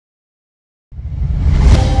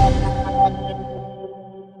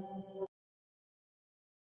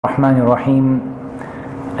الرحمن الرحيم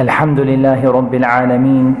الحمد لله رب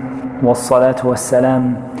العالمين والصلاة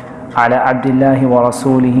والسلام على عبد الله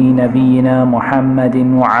ورسوله نبينا محمد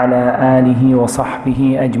وعلى آله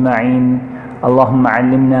وصحبه أجمعين. اللهم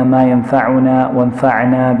علمنا ما ينفعنا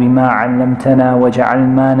وانفعنا بما علمتنا واجعل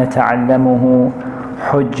ما نتعلمه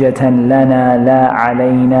حجة لنا لا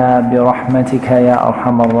علينا برحمتك يا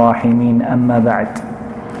أرحم الراحمين. أما بعد.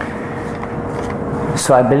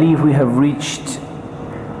 So I believe we have reached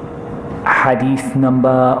Hadith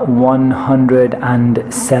number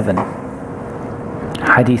 107.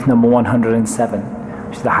 Hadith number 107,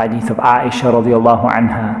 which is the Hadith of Aisha radiallahu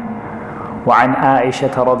anha. وعن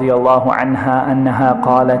عائشة رضي الله عنها أنها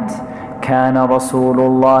قالت: كان رسول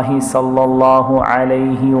الله صلى الله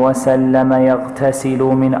عليه وسلم يغتسل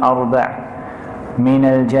من أربع: من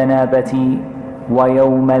الجنابة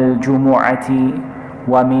ويوم الجمعة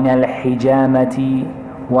ومن الحجامة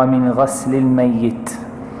ومن غسل الميت.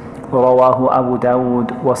 رواه أبو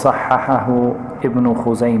داود وصححه ابن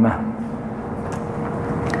خزيمة.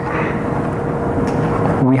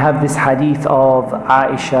 We have this hadith of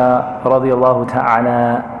Aisha radiallahu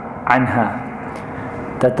ta'ala anha,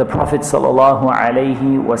 that the Prophet sallallahu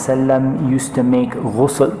alayhi wasallam used to make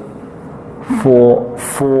ghusl for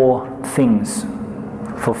four things,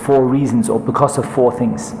 for four reasons, or because of four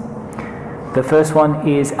things. The first one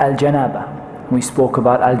is al-janaba. We spoke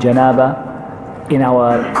about al-janaba in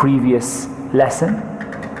our previous lesson,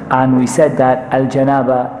 and we said that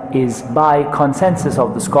al-janaba is, by consensus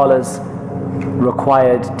of the scholars,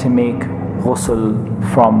 required to make ghusl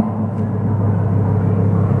from.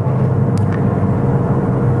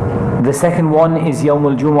 The second one is Yawm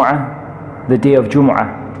al-Jumu'ah, the day of Jumu'ah,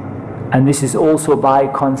 and this is also by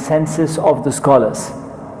consensus of the scholars,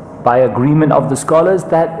 by agreement of the scholars,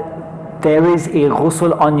 that there is a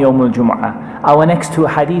ghusl on Yawm al-Jumu'ah. Our next two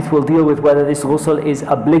hadith will deal with whether this ghusl is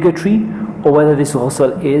obligatory or whether this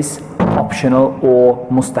ghusl is optional or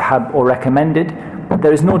mustahab or recommended. But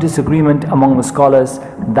there is no disagreement among the scholars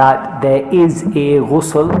that there is a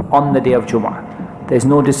ghusl on the day of Jumu'ah. There is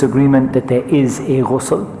no disagreement that there is a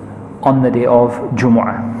ghusl on the day of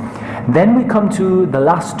Jumu'ah. Then we come to the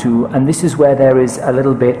last two, and this is where there is a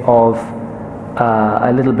little bit of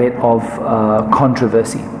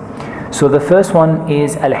controversy. So the first one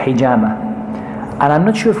is al-hijama. And I'm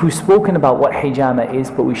not sure if we've spoken about what hijama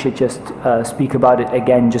is, but we should just speak about it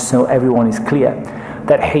again just so everyone is clear.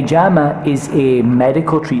 That hijama is a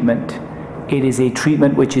medical treatment. It is a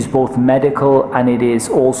treatment which is both medical and it is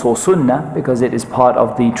also sunnah, because it is part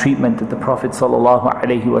of the treatment that the Prophet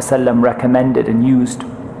ﷺ recommended and used.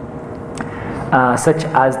 Such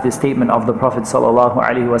as the statement of the Prophet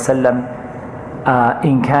ﷺ,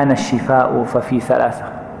 إِن كَانَ الشِّفَاءُ فَفِي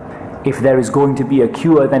ثَلَاثَةٍ. If there is going to be a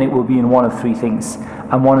cure, then it will be in one of three things.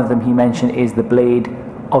 And one of them he mentioned is the blade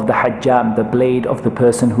of the hajjam, the blade of the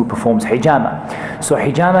person who performs hijama. So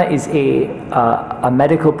hijama is a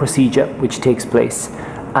medical procedure which takes place,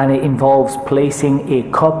 and it involves placing a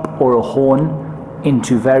cup or a horn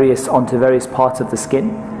onto various parts of the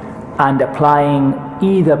skin and applying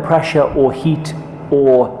either pressure or heat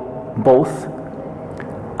or both,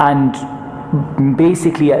 and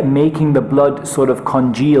basically making the blood sort of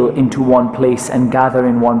congeal into one place and gather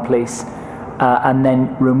in one place, and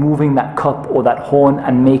then removing that cup or that horn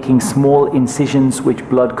and making small incisions which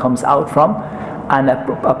blood comes out from, and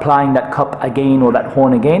applying that cup again or that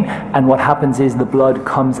horn again, and what happens is the blood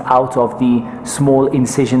comes out of the small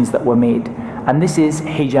incisions that were made. And this is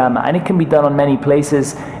hijama, and it can be done on many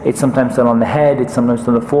places. It's sometimes done on the head, it's sometimes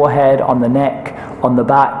done on the forehead, on the neck, on the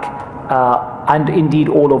back, and indeed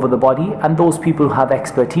all over the body. And those people who have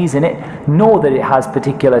expertise in it know that it has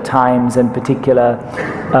particular times and particular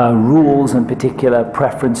rules and particular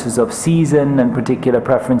preferences of season and particular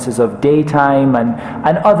preferences of daytime and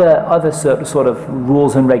other sort of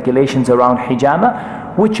rules and regulations around hijama,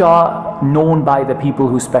 which are known by the people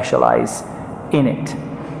who specialize in it.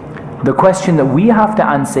 The question that we have to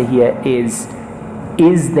answer here is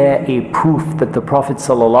there a proof that the Prophet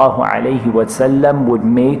ﷺ would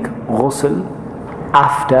make ghusl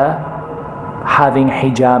after having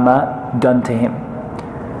hijama done to him?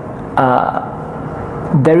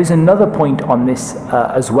 There is another point on this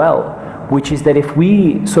as well, which is that if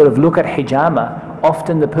we sort of look at hijama,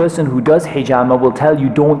 often the person who does hijama will tell you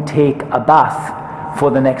don't take a bath for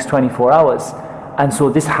the next 24 hours. And so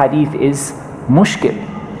this hadith is mushkil,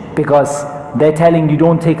 because they're telling you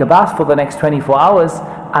don't take a bath for the next 24 hours,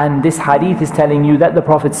 and this hadith is telling you that the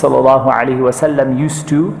Prophet ﷺ used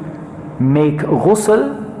to make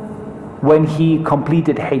ghusl when he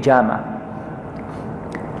completed hijama.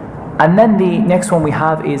 And then the next one we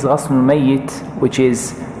have is Ghusl al-Mayyit, which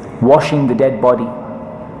is washing the dead body.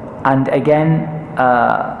 And again,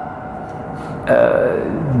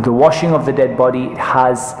 the washing of the dead body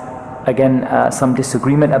has, again, some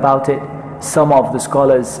disagreement about it. Some of the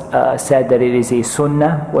scholars said that it is a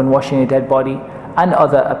sunnah when washing a dead body, and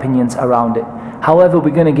other opinions around it. However, we're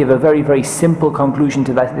going to give a very, very simple conclusion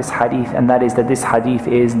to this hadith, and that is that this hadith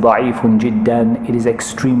is da'ifun jiddan. It is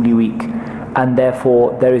extremely weak, and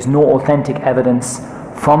therefore there is no authentic evidence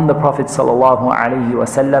from the Prophet sallallahu alaihi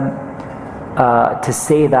wasallam to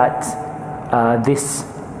say that this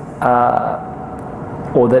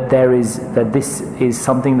or that this is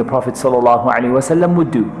something the Prophet sallallahu alaihi wasallam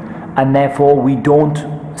would do, and therefore we don't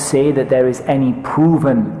say that there is any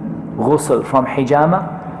proven ghusl from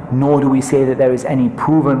hijama, nor do we say that there is any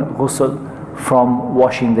proven ghusl from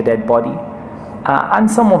washing the dead body. And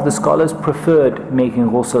some of the scholars preferred making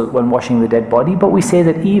ghusl when washing the dead body, but we say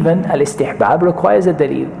that even al-istihbab requires a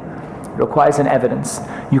dalil, requires an evidence.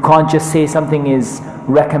 You can't just say something is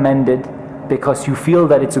recommended because you feel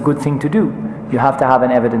that it's a good thing to do. You have to have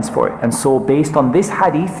an evidence for it. And so based on this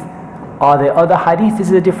hadith, are there other hadith? This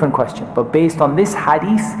is a different question. But based on this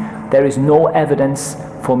hadith, there is no evidence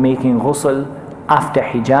for making ghusl after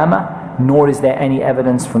hijama, nor is there any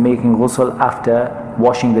evidence for making ghusl after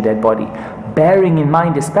washing the dead body. Bearing in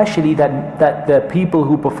mind especially that the people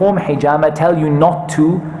who perform hijama tell you not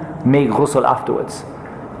to make ghusl afterwards.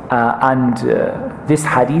 This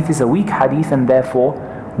hadith is a weak hadith, and therefore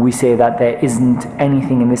we say that there isn't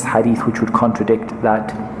anything in this hadith which would contradict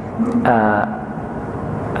that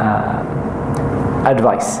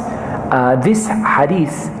advice. This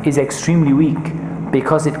hadith is extremely weak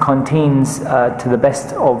because it contains, to the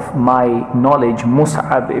best of my knowledge,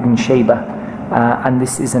 Mus'ab ibn Shaybah, and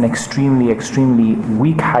this is an extremely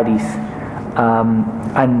weak hadith.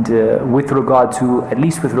 With regard to, at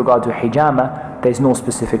least with regard to hijama, there's no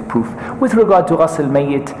specific proof. With regard to ghusl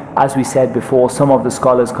mayyit, as we said before, some of the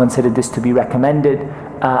scholars considered this to be recommended,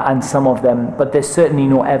 and some of them, but there's certainly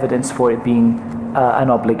no evidence for it being an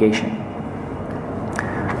obligation.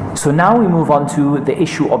 So now we move on to the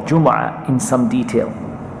issue of Jum'ah in some detail.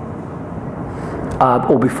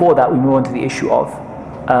 Or before that, we move on to the issue of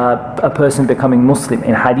a person becoming Muslim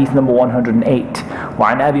in hadith number 108.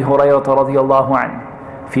 وعن أبي هريرة رضي الله عنه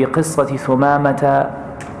في قصة ثمامة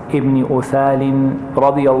ابن أثال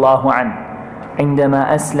رضي الله عنه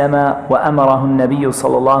عندما أسلم وأمره النبي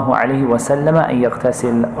صلى الله عليه وسلم أن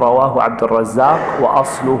يغتسل، رواه عبد الرزاق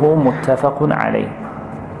وأصله متفق عليه.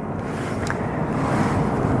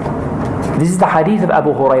 This is the hadith of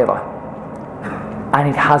Abu Hurairah, and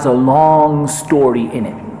it has a long story in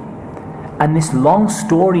it. And this long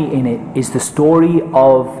story in it is the story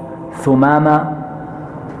of Thumama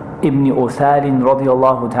ibn Uthal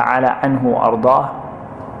radiyallahu ta'ala anhu ardah,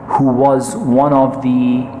 who was one of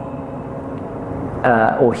the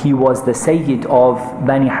or he was the Sayyid of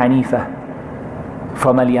Bani Hanifa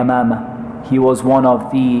from Al-Yamama. He was one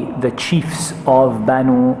of the chiefs of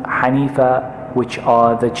Banu Hanifa, which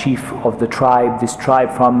are the chief of the tribe, this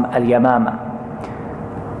tribe from Al-Yamama.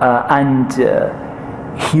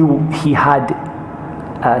 He had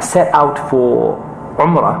set out for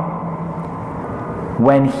Umrah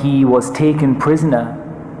when he was taken prisoner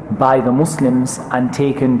by the Muslims and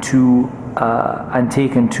taken to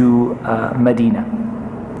Medina.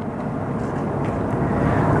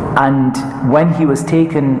 And when he was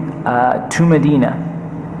taken to Medina,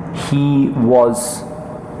 he was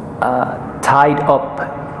tied up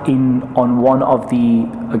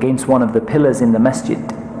against one of the pillars in the masjid.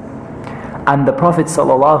 And the Prophet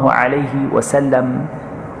ﷺ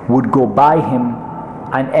would go by him,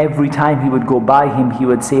 and every time he would go by him, he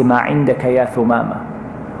would say, "Ma indaka ya Thumama?"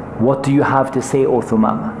 What do you have to say, O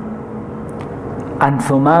Thumama? And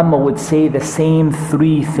Thumama would say the same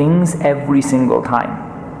three things every single time.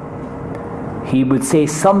 He would say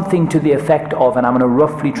something to the effect of, and I'm going to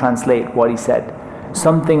roughly translate what he said,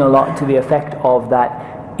 something a lot to the effect of that: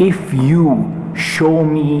 if you show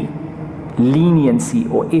me leniency,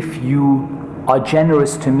 or if you are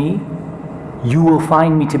generous to me, you will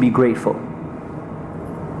find me to be grateful.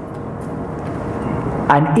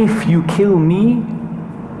 And if you kill me,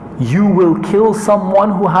 you will kill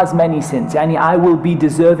someone who has many sins. Yani I will be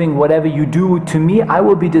deserving whatever you do to me, I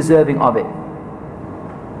will be deserving of it.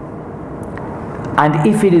 And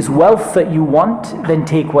if it is wealth that you want, then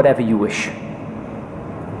take whatever you wish.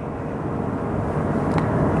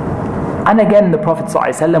 And again, the Prophet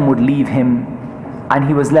ﷺ would leave him, and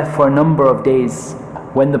he was left for a number of days.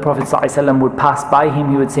 When the Prophet ﷺ would pass by him,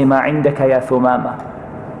 he would say, "Ma indaka ya Thumama?"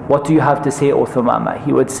 What do you have to say, O Thumama?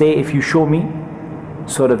 He would say, if you show me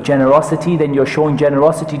sort of generosity, then you're showing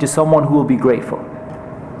generosity to someone who will be grateful.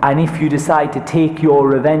 And if you decide to take your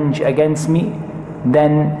revenge against me,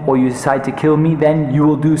 then, or you decide to kill me, then you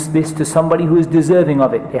will do this to somebody who is deserving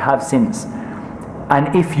of it. They have sins.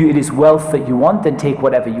 And if it is wealth that you want, then take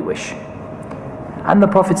whatever you wish. And the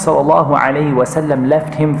Prophet ﷺ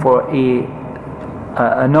left him for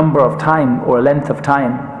a number of time, or a length of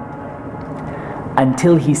time,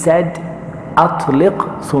 until he said, "Atliq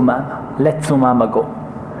Thumama," let Thumama go.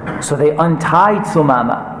 So they untied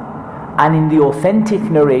Thumama. And in the authentic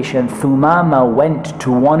narration, Thumama went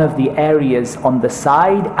to one of the areas on the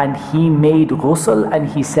side and he made ghusl and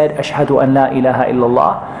he said, "Ashhadu an la ilaha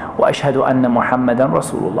illallah wa ashhadu anna Muhammadan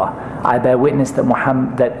Rasulullah." I bear witness that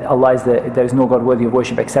Allah is there is no God worthy of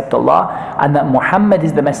worship except Allah, and that Muhammad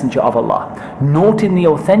is the messenger of Allah. Note in the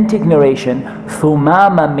authentic narration,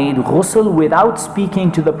 Thumama made ghusl without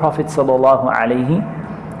speaking to the Prophet sallallahu alaihi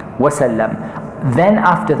wasallam. Then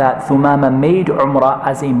after that, Thumama made Umrah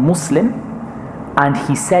as a Muslim, and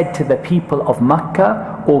he said to the people of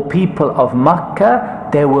Makkah, "O people of Makkah,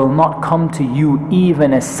 there will not come to you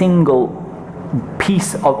even a single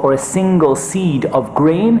piece of, or a single seed of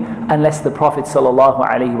grain unless the Prophet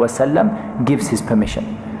ﷺ gives his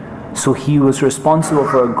permission." So he was responsible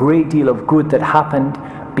for a great deal of good that happened,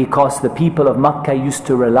 because the people of Makkah used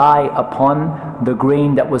to rely upon the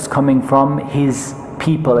grain that was coming from his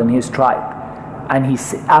people and his tribe. And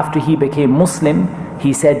after he became Muslim,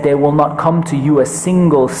 he said, "There will not come to you a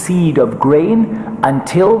single seed of grain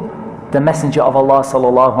until the Messenger of Allah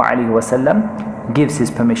ﷺ gives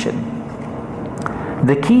his permission."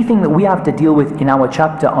 The key thing that we have to deal with in our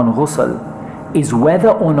chapter on ghusl is whether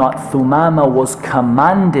or not Thumama was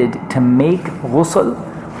commanded to make ghusl,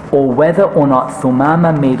 or whether or not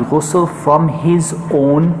Thumama made ghusl from his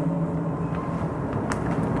own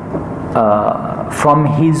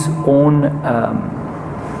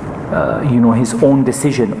his own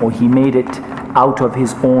decision, or he made it out of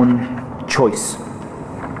his own choice.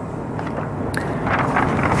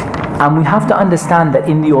 And we have to understand that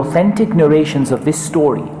in the authentic narrations of this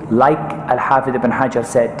story, like Al-Hafidh ibn Hajar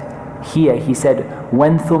said here, he said,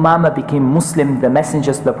 when Thumama became Muslim, the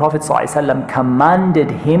messengers of the Prophet ﷺ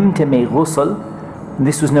commanded him to make ghusl.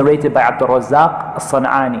 This was narrated by Abdul Razzaq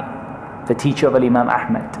as-San'ani, the teacher of Imam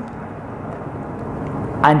Ahmad.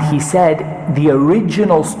 And he said, the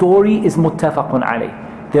original story is muttafaqun alayh.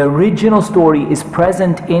 The original story is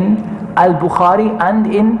present in Al-Bukhari and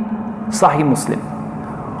in Sahih Muslim.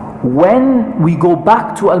 When we go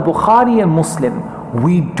back to Al-Bukhari and Muslim,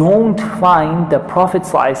 we don't find the Prophet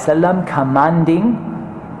ﷺ commanding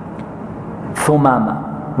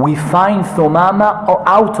Thumama. We find Thumama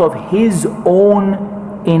out of his own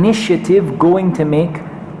initiative going to make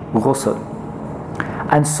ghusl.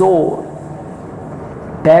 And so,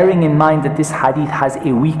 bearing in mind that this hadith has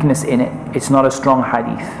a weakness in it, it's not a strong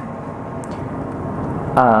hadith.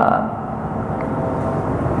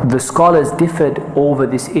 The scholars differed over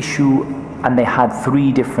this issue, and they had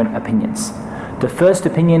three different opinions. The first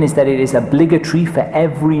opinion is that it is obligatory for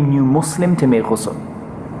every new Muslim to make ghusl.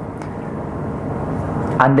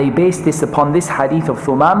 And they based this upon this hadith of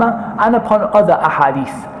Thumama and upon other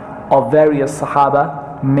ahadith of various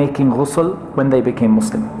Sahaba making ghusl when they became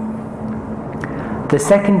Muslim. The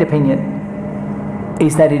second opinion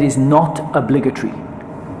is that it is not obligatory.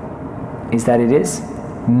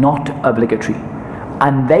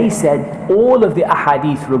 And they said all of the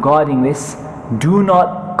ahadith regarding this do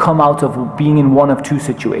not come out of being in one of two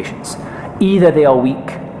situations. Either they are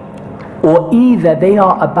weak, or either they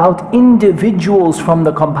are about individuals from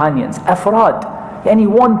the companions. Afrad, any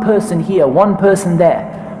one person here, one person there.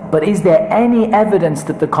 But is there any evidence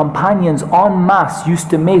that the companions en masse used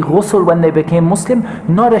to make ghusl when they became Muslim?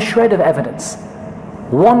 Not a shred of evidence.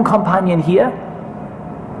 One companion here,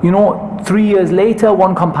 3 years later,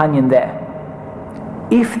 one companion there.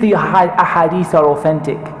 If the ahadith are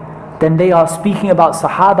authentic, then they are speaking about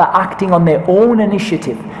Sahaba acting on their own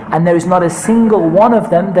initiative, and there is not a single one of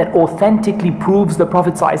them that authentically proves the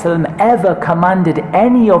Prophet ﷺ ever commanded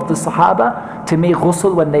any of the Sahaba to make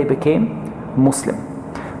ghusl when they became Muslim.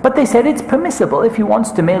 But they said it's permissible. If he wants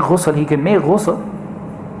to make ghusl, he can make ghusl.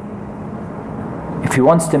 If he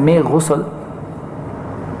wants to make ghusl,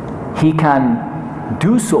 he can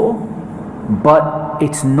do so, but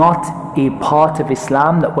it's not a part of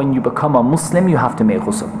Islam that when you become a Muslim you have to make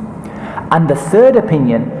ghusl. And the third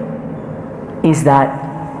opinion is that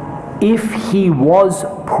if he was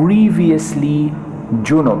previously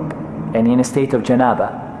junub, and in a state of janaba,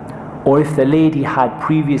 or if the lady had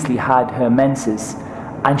previously had her menses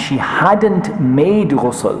and she hadn't made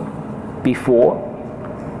ghusl before,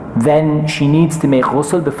 then she needs to make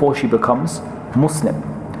ghusl before she becomes Muslim.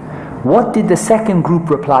 What did the second group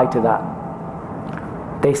reply to that?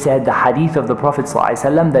 They said the hadith of the Prophet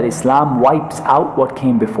ﷺ that Islam wipes out what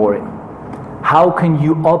came before it. How can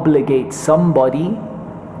you obligate somebody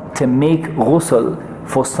to make ghusl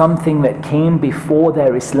for something that came before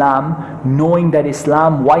their Islam, knowing that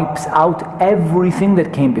Islam wipes out everything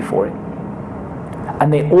that came before it?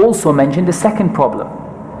 And they also mentioned the second problem,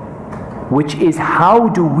 which is how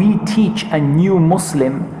do we teach a new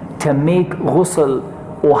Muslim to make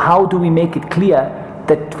ghusl, or how do we make it clear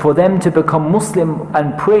that for them to become Muslim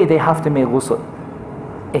and pray they have to make ghusl?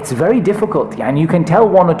 It's very difficult, and you can tell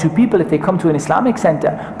one or two people if they come to an Islamic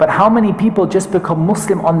center, but how many people just become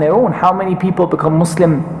Muslim on their own? How many people become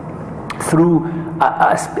Muslim through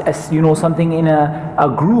something in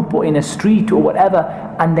a group or in a street or whatever,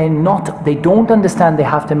 and they don't understand they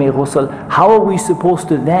have to make ghusl? How are we supposed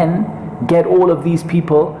to then get all of these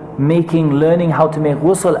people learning how to make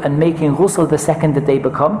ghusl and making ghusl the second that they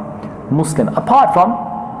become Muslim? Apart from,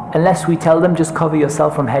 unless we tell them just cover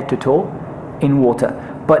yourself from head to toe in water.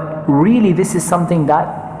 But really this is something that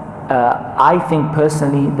I think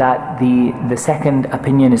personally that the second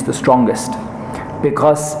opinion is the strongest,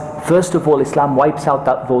 because first of all Islam wipes out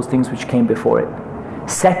those things which came before it.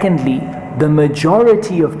 Secondly, the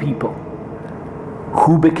majority of people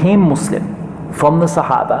who became Muslim from the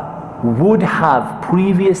Sahaba would have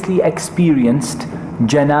previously experienced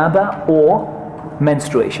janaba or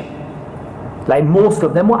menstruation. Like most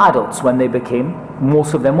of them were adults when they became,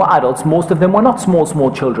 most of them were adults, most of them were not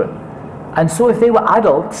small children. And so if they were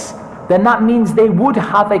adults, then that means they would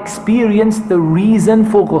have experienced the reason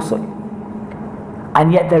for ghusl.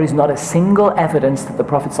 And yet there is not a single evidence that the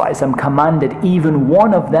Prophet ﷺ commanded even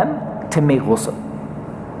one of them to make ghusl.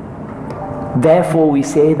 Therefore we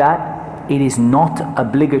say that it is not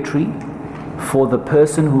obligatory for the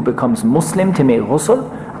person who becomes Muslim to make ghusl,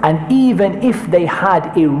 and even if they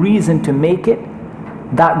had a reason to make it,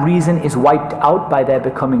 that reason is wiped out by their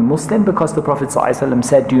becoming Muslim, because the Prophet ﷺ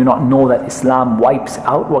said, do you not know that Islam wipes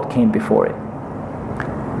out what came before it?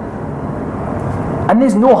 And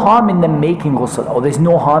there's no harm in them making ghusl, or there's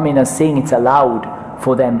no harm in us saying it's allowed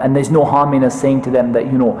for them, and there's no harm in us saying to them that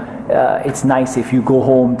it's nice if you go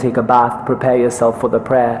home, take a bath, prepare yourself for the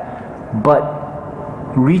prayer.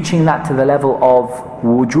 But reaching that to the level of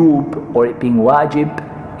wujub, or it being wajib,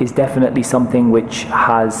 is definitely something which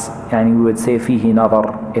has, and we would say fihi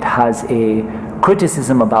nadar, it has a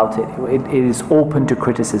criticism about it. It is open to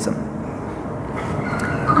criticism.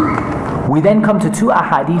 We then come to two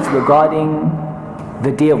ahadith regarding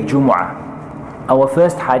the day of Jumu'ah. Our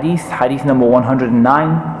first hadith, hadith number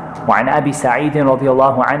 109, وعن أبي سعيد رضي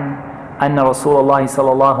الله عنه أن رسول الله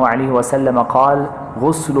صلى الله عليه وسلم قال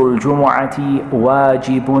غسل الجمعة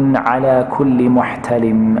واجب على كل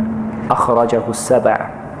محتلم أخرجه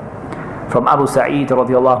السبع. From Abu Sa'id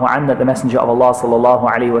radiallahu anhu, that the Messenger of Allah sallallahu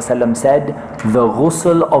alayhi wasallam said, the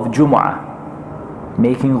ghusl of Jumu'ah,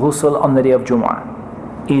 making ghusl on the day of Jumu'ah,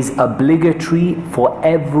 is obligatory for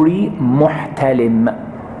every muhtalim.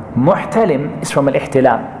 Muhtalim is from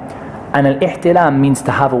al-ihtilam, and al-ihtilam means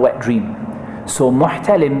to have a wet dream. So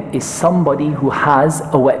muhtalim is somebody who has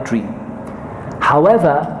a wet dream.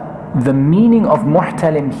 However, the meaning of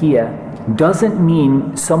muhtalim here doesn't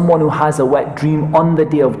mean someone who has a wet dream on the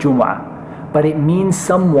day of Jumu'ah, but it means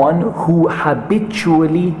someone who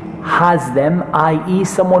habitually has them, i.e.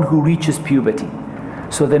 someone who reaches puberty.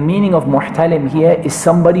 So the meaning of muhtalim here is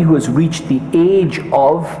somebody who has reached the age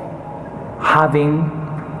of having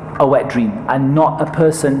a wet dream, and not a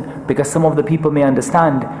person, because some of the people may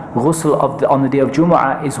understand ghusl on the day of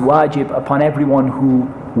Jumu'ah is wajib upon everyone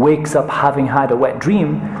who wakes up having had a wet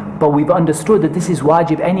dream. But we've understood that this is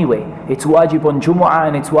wajib anyway. It's wajib on Jumu'ah,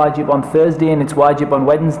 and it's wajib on Thursday, and it's wajib on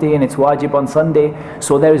Wednesday, and it's wajib on Sunday.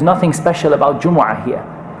 So there is nothing special about Jumu'ah here.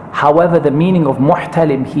 However, the meaning of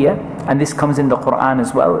muhtalim here, and this comes in the Quran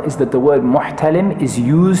as well, is that the word muhtalim is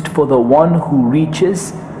used for the one who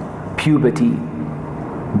reaches puberty.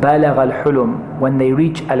 Balagh al-hulum, when they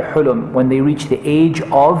reach al-hulum, when they reach the age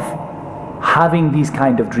of having these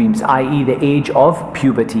kind of dreams, i.e. the age of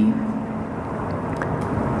puberty.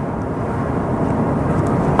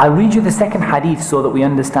 I'll read you the second hadith so that we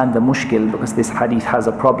understand the mushkil, because this hadith has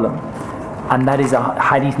a problem. And that is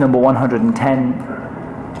hadith number 110.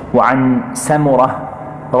 وعن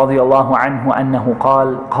سمرة رضي الله عنه أنه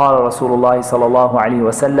قال رسول الله صلى الله عليه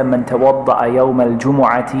وسلم من توضأ يوم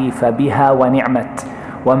الجمعة فبها ونعمت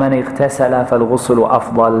ومن اغتسل فالغسل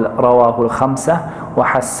أفضل رواه الخمسة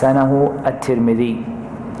وحسنه الترمذي.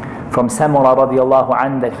 From Samurah radiallahu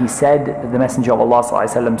anhu, that he said, the Messenger of Allah sallallahu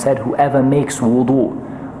alaihi wasallam said, whoever makes wudu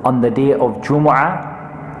on the day of Jumu'ah,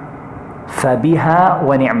 فَبِهَا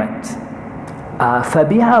وَنِعْمَتْ.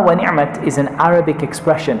 فَبِهَا وَنِعْمَتْ is an Arabic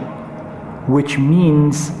expression which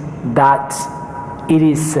means that it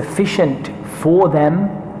is sufficient for them,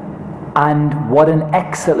 and what an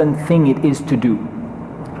excellent thing it is to do.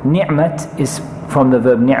 Ni'mat is from the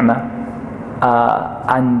verb ni'ma,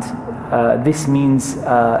 and this means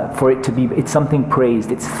for it to be, it's something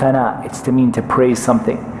praised, it's thana, it's to mean to praise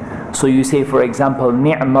something. So you say, for example,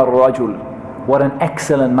 ni'ma rajul, what an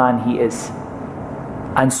excellent man he is.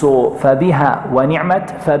 And so فَبِهَا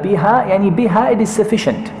وَنِعْمَتْ فَبِهَا يعني biha, it is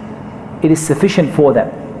sufficient. It is sufficient for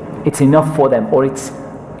them. It's enough for them, or it's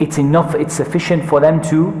enough, it's sufficient for them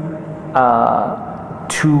to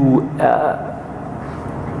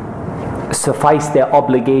suffice their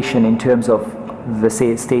obligation in terms of the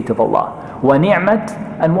state of Allah. وَنِعْمَتْ,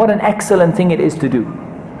 and what an excellent thing it is to do.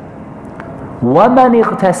 وَمَنِ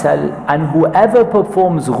اغْتَسَلْ, and whoever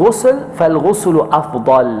performs ghusl, فَالْغُسُلُ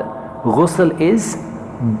أَفْضَلُ, ghusl is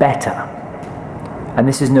better. And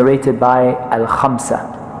this is narrated by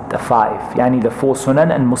al-khamsa, the five, yani the four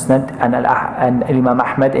sunan and musnad, and Imam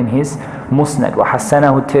Ahmad in his musnad,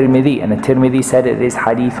 وَحَسَّنَهُ التِّرْمِذِي, and the Tirmidhi said it is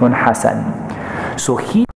hadithun hasan. So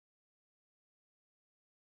here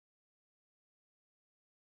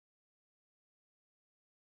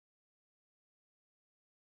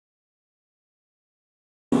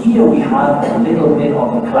we have a little bit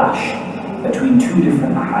of a clash between two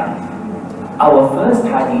different hadith. Our first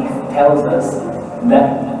hadith tells us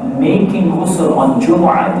that making ghusl on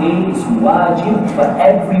Jumu'ah day is wajib for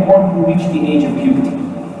everyone who reached the age of puberty.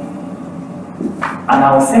 And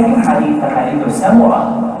our second hadith, the hadith of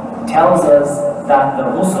Samurah, tells us that the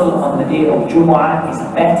ghusl on the day of Jumu'ah is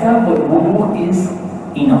better, but wudu is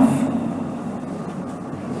enough.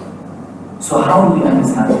 So how do we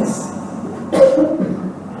understand this?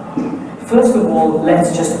 First of all,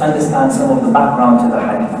 let's just understand some of the background to the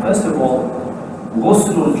hadith. First of all,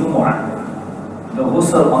 Ghusl al-Jumu'ah, the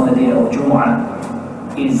ghusl on the day of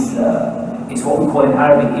Jumu'ah, is what we call in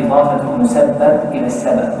Arabic إضافة المسبب إلى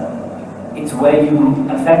السبب. It's where you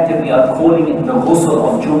effectively are calling it the ghusl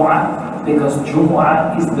of Jumu'ah, because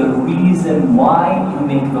Jumu'ah is the reason why you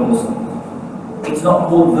make the ghusl. It's not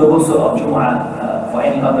called the ghusl of Jumu'ah for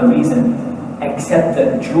any other reason, except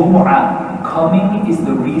that Jumu'ah coming is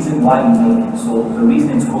the reason why you make it. So the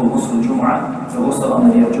reason it's called Ghusl Jumu'ah, the ghusl on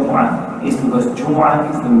the day of Jumu'ah, is because Jumu'ah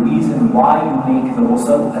is the reason why you make the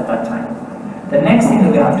ghusl at that time. The next thing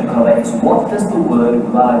that we have to cover is, what does the word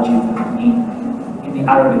wajib mean in the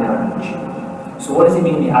Arabic language? So what does it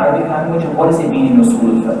mean in the Arabic language, and what does it mean in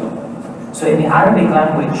Usul al-Fiqh? So in the Arabic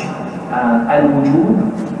language,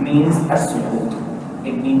 al-wujub means as-sukut.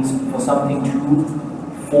 It means for something to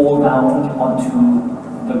fall down onto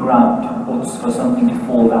the ground, or for something to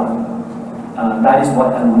fall down. That is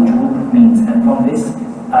what al-wujub means, and from this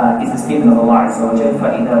is the statement of Allah Azza wa Jalla,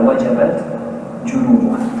 فَإِذَا وَجَبَتْ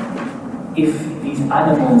جُنُوبُهَا. If these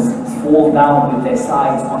animals fall down with their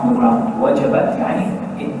sides on the ground, wajabat, yani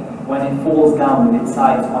when it falls down with its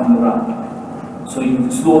sides on the ground. So you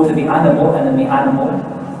slaughter the animal, and then the animal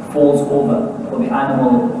falls over, or the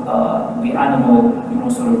animal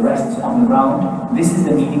sort of rests on the ground. This is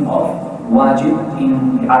the meaning of wajib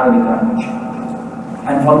in the Arabic language.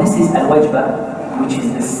 And from this is al-wajba, which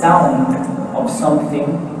is the sound of something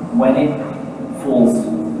when it falls.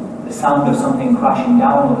 The sound of something crashing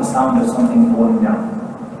down, or the sound of something falling down.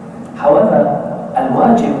 However,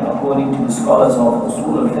 al-wajib, according to the scholars of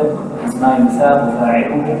Usul al-Fiqh, is ma yuthabu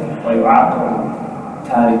fa'iluhu wa yu'aqabu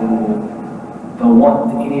tarikuhu.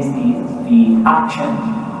 It is the action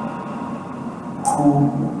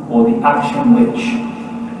or the action which,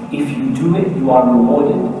 if you do it, you are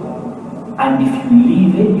rewarded, and if you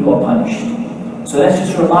leave it, you are punished. So let's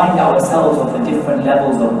just remind ourselves of the different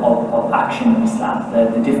levels of action in Islam,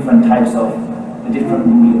 the different types of, the different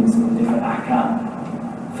rulings, the different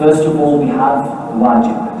ahkam. First of all, we have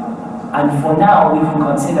wajib. And for now, we can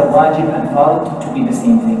consider wajib and fard to be the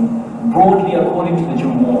same thing. Broadly, according to the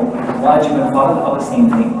Jumhur, wajib and fard are the same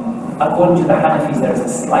thing. According to the Hanafis, there is a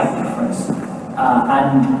slight difference.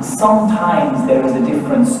 And sometimes there is a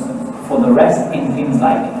difference for the rest in things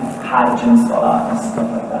like Hajj and Salah and stuff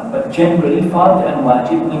like that. But generally, fard and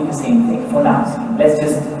wajib mean the same thing for now. Let's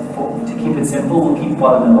just, to keep it simple, we'll keep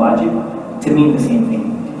fard and wajib to mean the same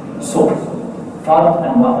thing. So, fard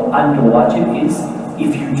and wajib is,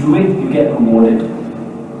 if you do it, you get rewarded.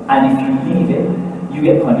 And if you leave it, you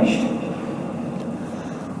get punished.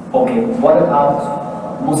 Okay, what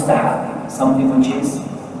about mustahab, something which is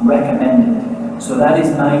recommended? So that is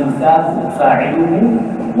ma yuthabu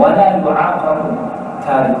fa'iluhu wa la yu'aqabu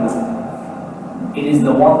tarikuhu. It is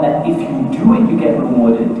the one that if you do it, you get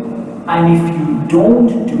rewarded, and if you don't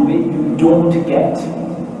do it, you don't get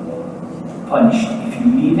punished. If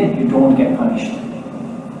you leave it, you don't get punished.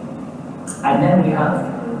 And then we have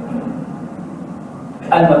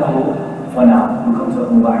al-makruh for now. We'll come to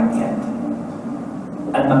al-mubah at the end.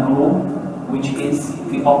 Al-makruh, which is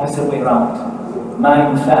the opposite way around. مَا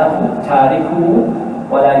يُثَابُ تَارِكُهُ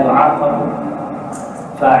وَلَا يُعَاقَبُ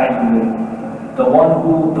فَاعِلُهُ. The one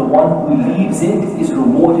who leaves it is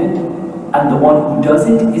rewarded, and the one who does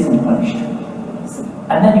it isn't punished.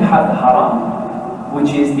 And then you have the haram,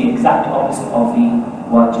 which is the exact opposite of the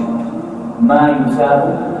wajib. مَا يُثَابُ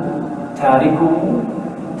تَارِكُهُ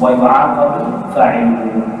وَيُعَاقَبُ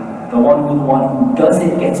فَاعِلُهُ. The one who does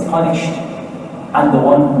it gets punished, and the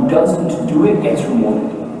one who doesn't do it gets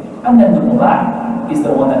rewarded. And then the mubah is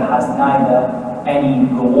the one that has neither any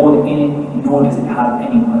reward in it, nor does it have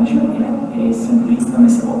any punishment in it. It is simply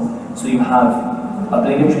permissible. So you have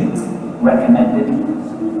obligatory, recommended,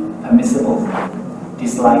 permissible,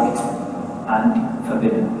 disliked, and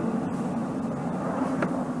forbidden.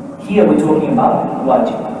 Here we're talking about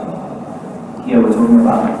wajib.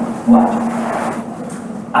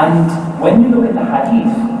 And when you look at the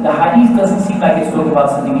hadith doesn't seem like it's talking about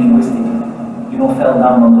something linguistic. You know, fell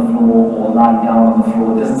down on the floor or lie down on the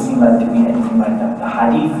floor. It doesn't seem like to be anything like that. The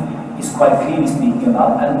hadith is quite clearly speaking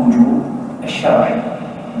about al-wujub al-shar'i.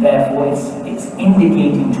 Therefore, it's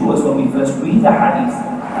indicating to us when we first read the hadith,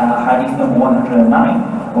 hadith number 109,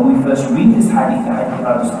 when we first read this hadith, the hadith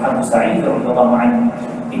of Abu Sa'id,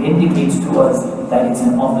 it indicates to us that it's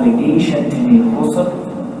an obligation to make ghusl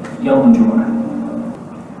yawm al-jumu'ah.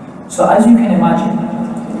 So as you can imagine,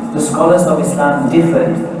 the scholars of Islam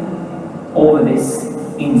differed over this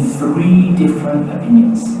in 3 different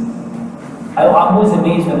opinions. I'm always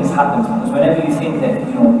amazed when this happens, because whenever you think that,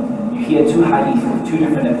 you hear 2 hadith with 2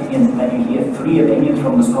 different opinions, and then you hear 3 opinions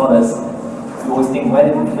from the scholars, you always think, where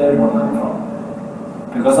did the 3rd one come from?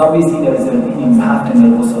 Because obviously there is an opinion you have to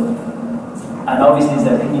make ghusl, and obviously there's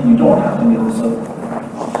an opinion you don't have to make ghusl.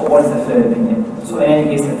 But what is the 3rd opinion? So in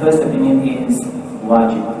any case, the first opinion is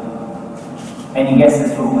wajib. Any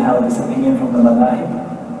guesses for who held this opinion from the madhahib?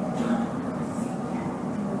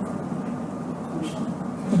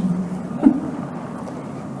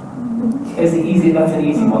 That's an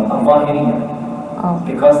easy one, al-Zahiriyya.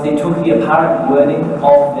 Because they took the apparent wording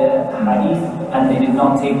of the hadith and they did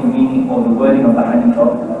not take the meaning or the wording of the hadith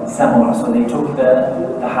of Samurah. So they took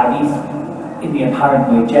the hadith in the apparent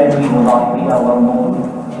way. Generally, al-Zahiriyya are well known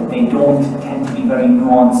that they don't tend to be very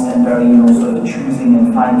nuanced and very, sort of choosing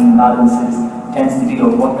and finding balances. It tends to be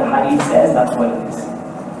of what the hadith says, that's what it is.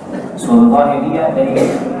 So the Zahiriyya, they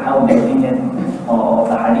held the opinion of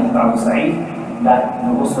the hadith of Abu Sa'id that the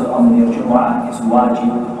ghusl on the day of Jumu'ah is wajib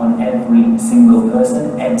on every single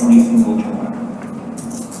person, every single Jumu'ah.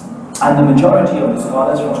 And the majority of the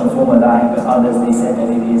scholars from the former madhahib and others, they said that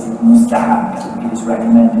it is mustahab, it is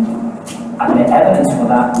recommended. And the evidence for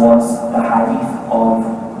that was the hadith of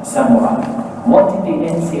Samurah. What did they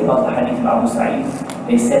then say about the hadith of Abu Sa'id?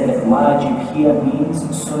 They said that wajib here means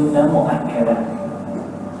sunnah mu'akkada.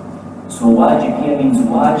 So wajib here means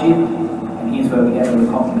wajib, and here's where we get a little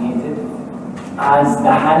complicated, as the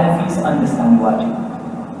Hanafis understand wajib.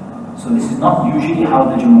 So this is not usually how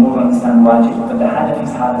the Jumhur understand wajib, but the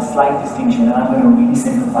Hanafis have a slight distinction, and I'm going to really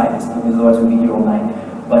simplify this because otherwise we'll be here all night.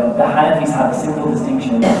 But the Hanafis have a simple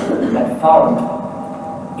distinction that fard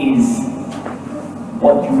is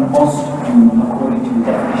what you must do according to the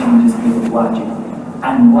definition we just gave of wajib.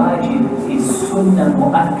 And wajib is sunnah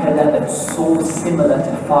mu'akkada that's so similar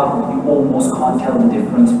to fard you almost can't tell the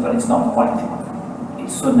difference, but it's not quite.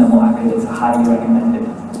 Sunnah mu'akkad is a highly recommended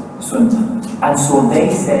sunnah. And so they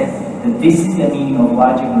said that this is the meaning of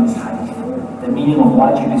wajib in this hadith. The meaning of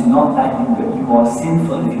wajib is not that you are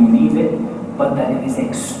sinful if you leave it, but that it is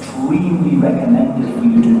extremely recommended for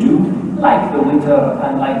you to do, like the witr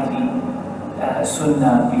and like the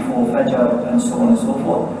sunnah before fajr and so on and so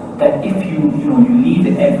forth. That if you leave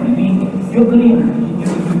it every week, you're blamed.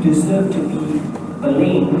 You deserve to be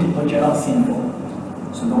blamed, but you're not sinful.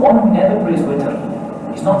 So the one who never prays witr,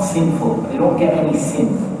 it's not sinful, they don't get any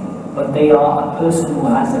sin, but they are a person who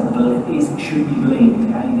has should be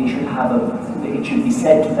blamed, and they should have it should be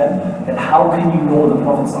said to them that how can you know the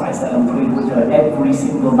Prophet ﷺ prayed with her every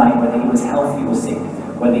single night, whether he was healthy or sick,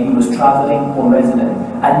 whether he was traveling or resident,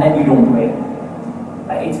 and then you don't pray.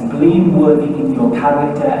 It's blameworthy in your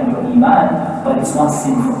character and your iman, but it's not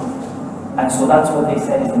sinful. And so that's what they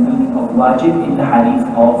said is the meaning of wajib in the hadith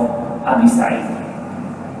of Abi Sa'id.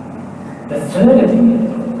 The 3rd opinion,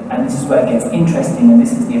 and this is where it gets interesting, and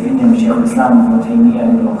this is the opinion of Shaykh al-Islam Ibn Taymiyyah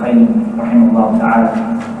and Ibn Qayyim rahimahullah ta'ala,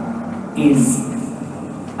 is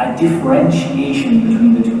a differentiation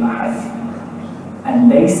between the 2 ahadith.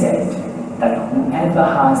 And they said that whoever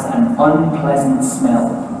has an unpleasant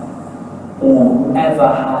smell, or whoever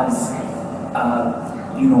has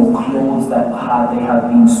clothes that they have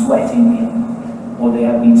been sweating in, or they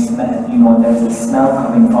have been there's a smell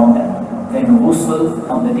coming from them, then ghusl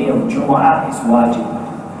on the day of Jumu'ah is wajib.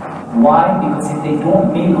 Why? Because if they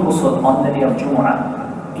don't make ghusl on the day of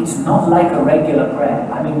Jumu'ah, it's not like a regular prayer.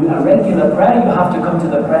 I mean, a regular prayer, you have to come to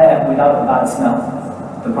the prayer without a bad smell.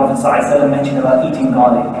 The Prophet ﷺ mentioned about eating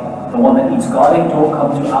garlic. The one that eats garlic, don't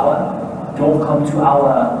come to our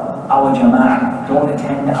jama'ah, don't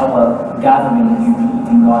attend our gathering if you've been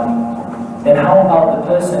eating garlic. Then how about the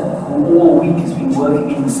person who all week has been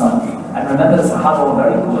working in the sun? And remember, the Sahaba were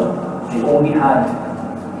very poor.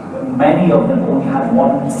 Many of them only had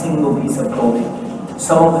one single piece of clothing.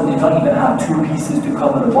 Some of them did not even have two pieces to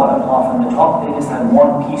cover the bottom half and the top. They just had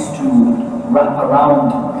one piece to wrap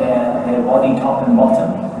around their body, top and bottom.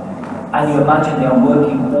 And you imagine they are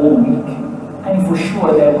working all week. And for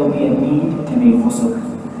sure there will be a need to make ghusl.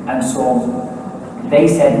 And so they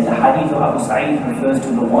said that the hadith of Abu Sa'id refers to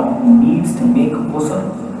the one who needs to make ghusl.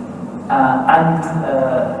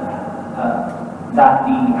 That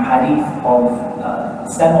the hadith of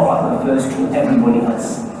Samurah refers to everybody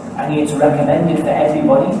else. And it's recommended for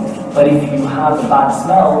everybody, but if you have a bad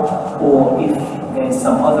smell, or if there's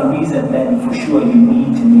some other reason, then for sure you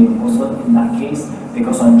need to make ghusl in that case,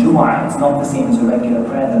 because on Jumu'ah it's not the same as a regular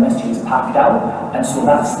prayer. The masjid is packed out, and so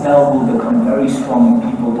that smell will become very strong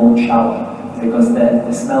if people don't shower, because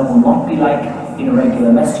the smell will not be like in a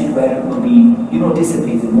regular masjid where it will be,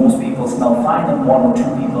 dissipated. Most people smell fine and one or two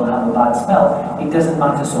people have a bad smell. It doesn't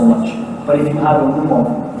matter so much. But if you have a room of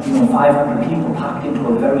 500 people packed into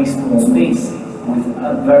a very small space with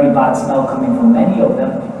a very bad smell coming from many of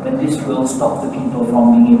them, then this will stop the people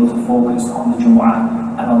from being able to focus on the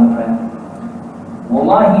Jumu'ah and on the prayer.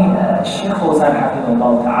 Wallahi, Shaykh Fawzan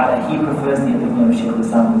Hafidhullah Ta'ala, he prefers the opinion of Shaykh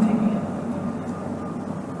Islam Ibn Taymiyyah.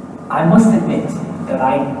 I must admit that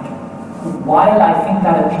while I think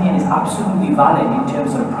that opinion is absolutely valid in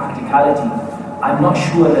terms of practicality, I'm not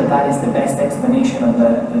sure that that is the best explanation of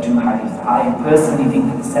the two hadith. I personally think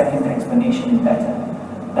that the second explanation is better.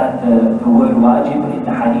 That the word wajib in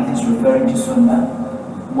the hadith is referring to sunnah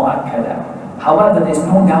mu'akkada. However, there's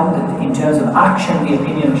no doubt that in terms of action, the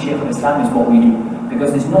opinion of Shaykh al-Islam is what we do.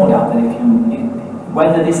 Because there's no doubt that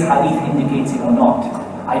whether this hadith indicates it or not,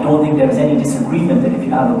 I don't think there is any disagreement that if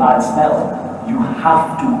you have a bad smell, you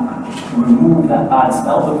have to remove that bad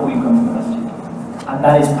smell before you come to the masjid. And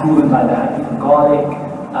that is proven by the hadith of garlic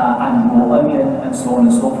and raw onion and so on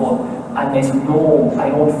and so forth. And I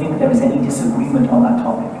don't think there is any disagreement on that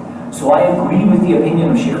topic. So I agree with the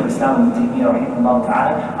opinion of Shaykh al-Islam Ibn Taymiyyah rahimahullah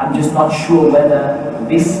ta'ala. I'm just not sure whether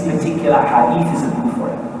this particular hadith is a proof for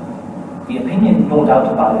it. The opinion, no doubt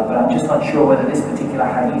about it, but I'm just not sure whether this particular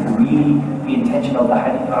hadith really the intention of the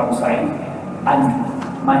hadith of Abu Sa'id.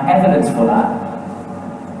 And my evidence for that,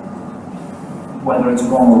 whether it's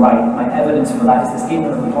wrong or right, my evidence for that is the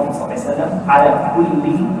statement of the Prophet ﷺ, ala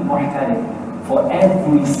kulli muhtalim, for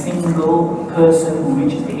every single person who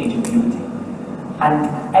reaches the age of puberty. And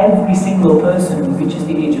every single person who reaches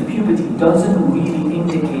the age of puberty doesn't really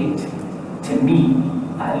indicate, to me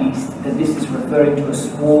at least, that this is referring to a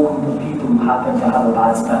small group of people who happen to have a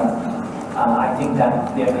bad smell. I think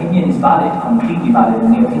that the opinion is valid, completely valid,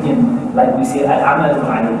 and the opinion, like we say, al-amal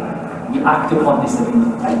al-alim, we act upon this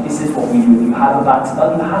opinion. Like, this is what we do. If you have a bad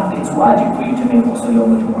smell, you have to, it's wajib for you to make ghusl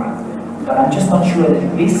yawm al-jumu'ah. But I'm just not sure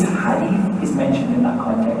that this hadith is mentioned in that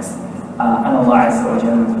context. And Allah Azza wa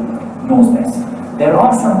Jalla knows best. There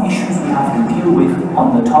are some issues we have to deal with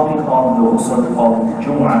on the topic of the ghusl of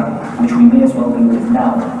Jumu'ah, which we may as well deal with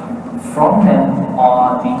now. From them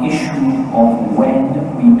are the issue of when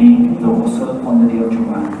we make the ghusl on the day of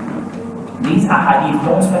Jumu'ah. These ahadith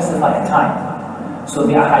don't specify a time. So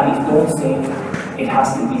the ahadith don't say it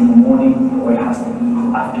has to be in the morning, or it has to be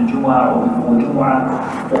after Jumu'ah, or before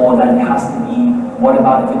Jumu'ah, or that it has to be, what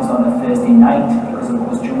about if it's on a Thursday night, because of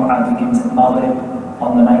course Jumu'ah begins at Maghrib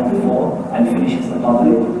on the night before and finishes at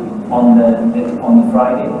Maghrib on the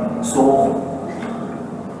Friday. So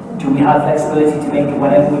do we have flexibility to make it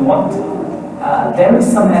whenever we want? There is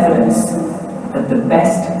some evidence that the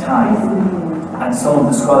best time, and some of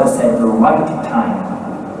the scholars said the right time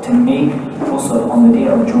to make ghusl on the day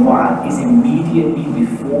of Jumu'ah is immediately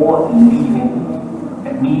before leaving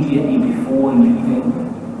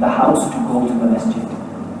the house to go to the masjid.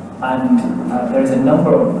 And there is a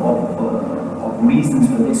number of reasons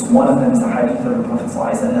for this. One of them is the hadith of the Prophet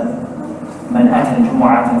ﷺ, Man ata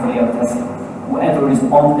Jumu'atan falyaghtasil. Whoever is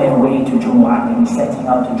on their way to Jumu'ah and is setting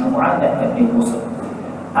out to Jumu'ah, let them make ghusl.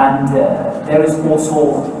 And there is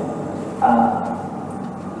also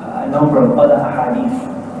a number of other hadith.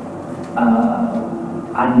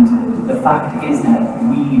 And the fact is that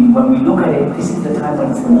we when we look at it, this is the time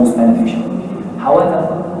when it's the most beneficial.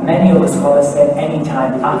 However, many of the scholars said any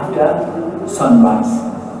time after sunrise,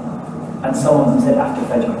 and some of them said after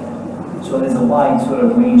Fajr. So there's a wide sort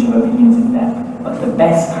of range of opinions in there. But the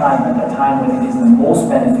best time at the time when it is the most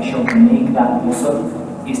beneficial to make that ghusl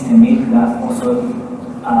is to make that ghusl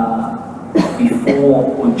before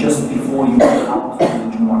or just before you go out to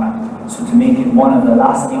the Jumu'ah. So to make it one of the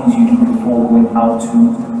last things you do before going out to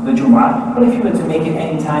the Jumu'ah. But if you were to make it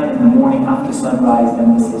any time in the morning after sunrise,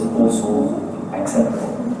 then this is also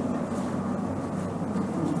acceptable.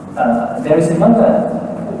 There is another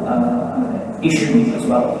issue as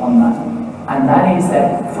well on that, and that is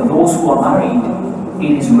that for those who are married,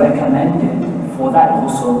 it is recommended for that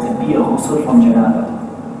ghusl to be a ghusl from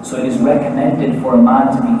janaba. So it is recommended for a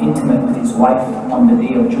man to be intimate with his wife on the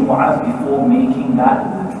day of Jumu'ah before making that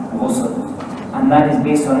ghusl. And that is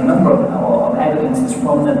based on a number of evidences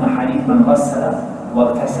from the Hadith, man ghassala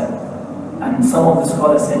wa ghtasala. And some of the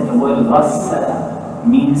scholars said the word ghassala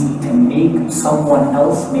means to make someone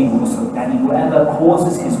else make ghusl. And whoever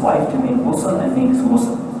causes his wife to make ghusl and makes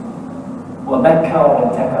ghusl. وَبَكَّرَ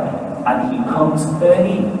وَابْتَكَرَ. And he comes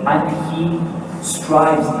early and he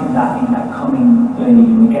strives in that coming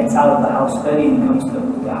early. He gets out of the house early and he comes to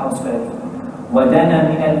the house early. وَدَنَا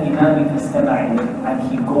مِنَ الْإِمَامِ فَاسْتَمَعِ إِلَيْهِ.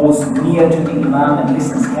 And he goes near to the Imam and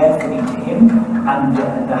listens carefully to him. And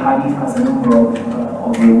the Hadith has a number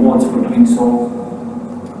of rewards for doing so,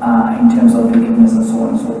 in terms of forgiveness and so on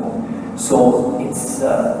and so forth. So it's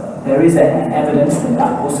there is an evidence that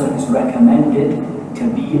that ghusl is recommended to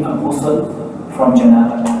be a ghusl from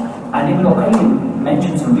janaba. And Ibn al-Qayyim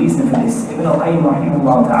mentions a reason for this. Ibn al-Qayyim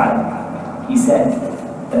rahimahullah ta'ala, he said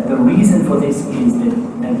that the reason for this is that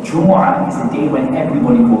Jumu'ah is a day when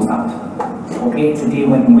everybody goes out. Okay, it's a day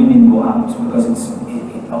when women go out, because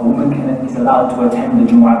a woman is allowed to attend the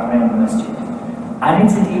Jumu'ah prayer in the masjid. And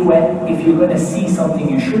it's a day when, if you're going to see something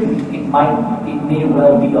you shouldn't, it may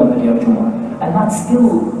well be on the day of Jumu'ah. And that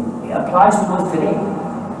still applies to us today.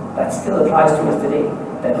 That still applies to us today.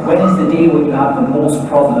 That when is the day when you have the most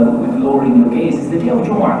problem with lowering your gaze? It's the day of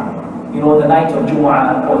Jumu'ah. You know, the night of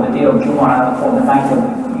Jumu'ah, or the day of Jumu'ah, or the night of,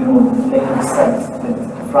 you know, later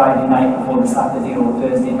the Friday night before the Saturday or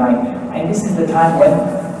Thursday night. And this is the time when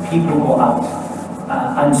people go out.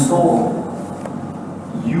 And so,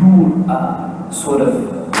 you sort of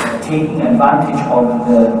taking advantage of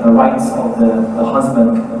the rights of the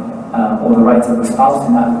husband or the rights of the spouse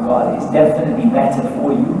in that regard is definitely better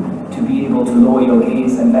for you to be able to lower your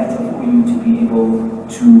gaze, and better for you to be able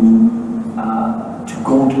to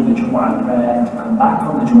go to the Jumu'ah prayer and to come back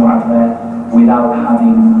from the Jumu'ah prayer without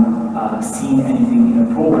having seen anything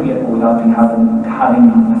inappropriate, or without having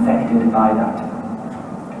been affected by that.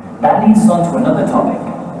 That leads us on to another topic,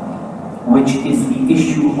 which is the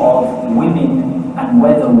issue of women and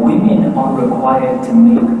whether women are required to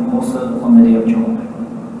make ghusl on the day of Jumu'ah.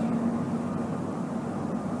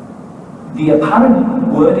 The apparent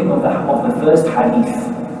wording of the first hadith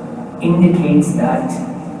indicates that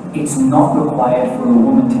it's not required for a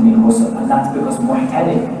woman to make ghusl, and that's because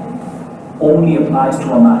muhtalim only applies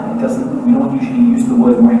to a man. It doesn't. We don't usually use the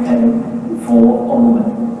word muhtalim for a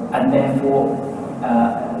woman, and therefore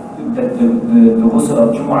the ghusl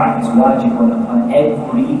of Jumu'ah is wajib on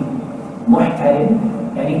every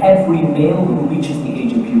muhtalim, and every male who reaches the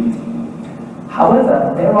age of puberty.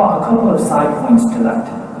 However, there are a couple of side points to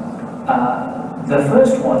that. The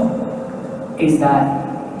first one is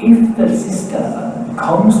that if the sister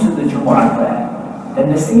comes to the Jumu'ah prayer, then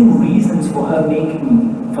the same reasons for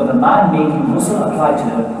the man making ghusl apply to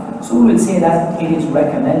her. So we would say that it is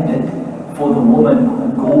recommended for the woman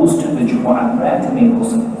who goes to the Jumu'ah prayer to make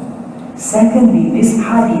ghusl. Secondly, this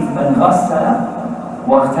hadith, man ghassala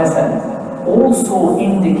wa ghtasala, also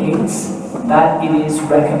indicates that it is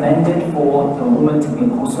recommended for the woman to make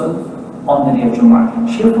ghusl on the day of Jumu'ah.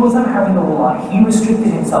 Shaykh Fawzan Hamidullah, he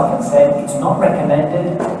restricted himself and said it's not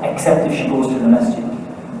recommended except if she goes to the masjid.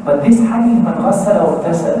 But this hadith, man ghassala wa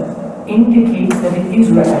ghtasala, indicates that it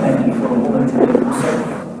is recommended for a woman to make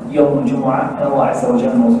ghusl Yawm Jumu'ah, and Allah Azza wa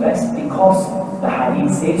Jalla knows best, because the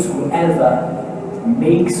hadith says whoever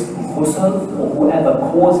makes ghusl, or whoever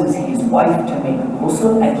causes his wife to make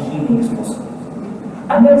ghusl and he makes ghusl.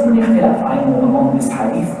 And there's an ikhtilaf, I know, among this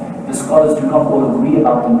hadith. The scholars do not all agree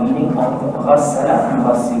about the meaning of ghassala and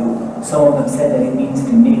ghassilu. Some of them said that it means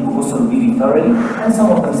to make ghusl really thoroughly, and some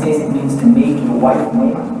of them say it means to make your wife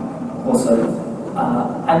make ghusl.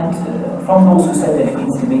 From those who said that it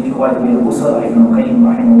means to make your wife make ghusl, Ibn al-Qayyim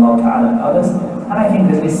rahimahullah ta'ala and others, and I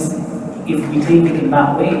think that this if we take it in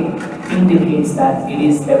that way, indicates that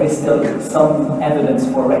there is still some evidence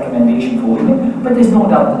for recommendation for women, but there's no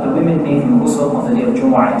doubt that the women making ghusl on the day of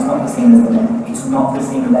Jumu'ah is not the same as the men. It's not the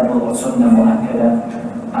same level of sunnah mu'akkada,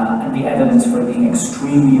 and the evidence for it being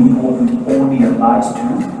extremely important only applies to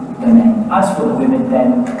the men. As for the women,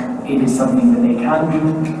 then it is something that they can do,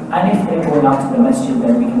 and if they're going out to the masjid,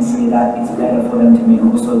 then we can say that it's better for them to make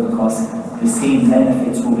ghusl, because the same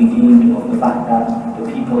benefits will be gained of the fact that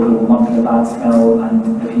the people will not get a bad smell,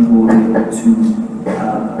 and the people will be able to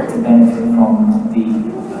benefit from the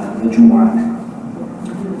Jumu'ah.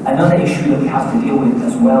 Another issue that we have to deal with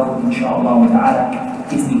as well, inshallah ta'ala,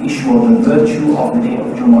 is the issue of the virtue of the day of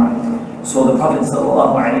Jumu'ah. So the Prophet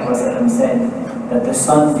ﷺ said that the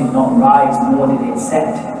sun did not rise nor did it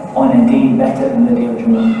set on a day better than the day of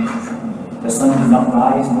Jumu'ah. The sun did not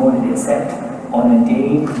rise nor did it set on a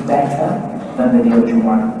day better than the day of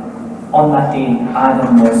Jumu'ah. On that day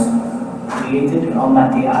Adam was created, and on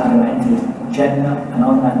that day Adam entered Jannah, and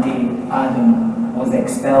on that day Adam was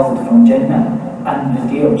expelled from Jannah, and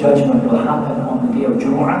the day of judgment will happen on the day of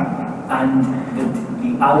Jumu'ah, and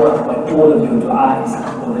the hour when all of your du'as,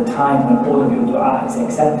 or the time when all of your du'a is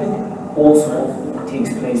accepted, also takes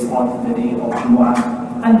place on the day of Jumu'ah.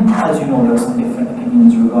 And as you know, there are some different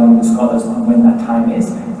opinions regarding the scholars on when that time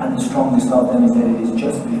is, and the strongest of them is that it is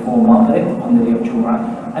just before Maghrib on the day of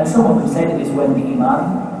Jumu'ah. And some of them said it is when the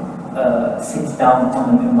Imam sits down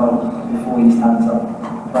on the minbar before he stands up.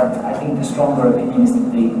 But I think the stronger opinion is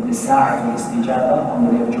that the Sa'at al-Istijaba on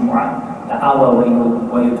the day of Jumu'ah, the hour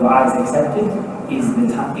where your du'a is accepted,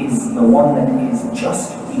 is the one that is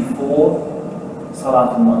just before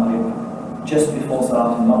Salatul Maghrib. Just before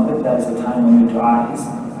Salatul Maghrib, that is the time when your du'a is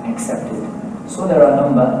accepted. So there are a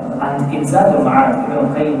number, and in Zad al-Ma'ad,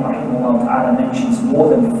 Ibn Qayyim rahimahullah ta'ala mentions more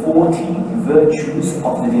than 40 virtues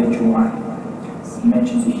of the day of Jumu'ah. He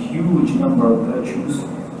mentions a huge number of virtues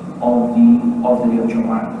of the day of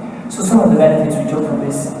Jumu'ah. So some of the benefits we took from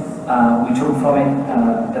this, we took from it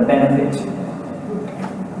the benefit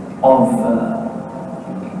of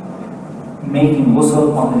making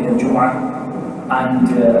ghusl on the day of Jumu'ah,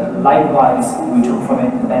 and likewise we took from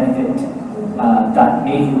it the benefit that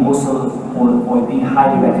making ghusl or being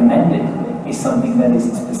highly recommended is something that is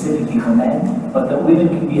specifically for men, but that women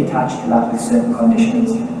can be attached to that with certain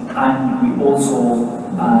conditions. And we also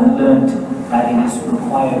learned that it is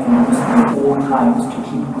required for Muslims at all times to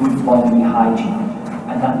keep good bodily hygiene,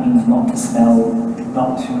 and that means not to smell,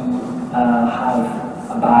 not to have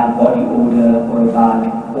a bad body odor or a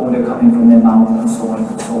bad odor coming from their mouth, and so on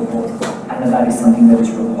and so forth. And that is something that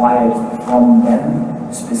is required from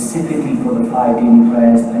them, specifically for the 5 daily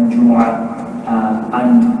prayers and Jumu'ah.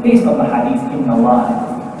 And based on the Hadith, Inna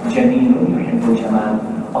Allah Jamilun yuhibbul Jamal,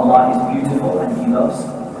 Allah is beautiful and He loves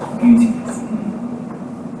beauty.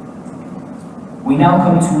 We now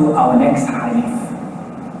come to our next Hadith.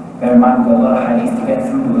 Bear in mind, we've got a lot of Hadith to get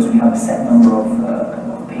through because we have a set number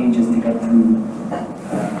of pages to get through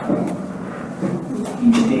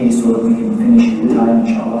each day, so that we can finish in time,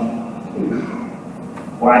 inshallah.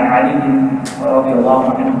 وعن علي رضي الله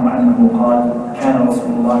عنه أنه قال كان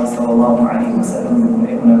رسول الله صلى الله عليه وسلم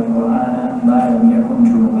يقرئنا القرآن ما لم يكن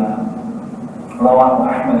جنبا. رواه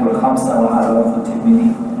أحمد والخمسة وهذا لفظ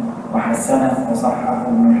الترمذي وحسنه وصححه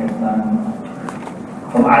ابن حبان.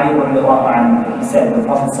 From Ali radiallahu anhu, he said the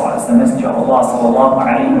Prophet the Messenger of Allah sallallahu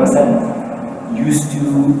alayhi wa sallam used to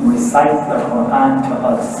recite the Quran to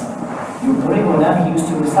us. Yuqri'una, he used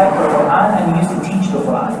to recite the Quran and he used to teach the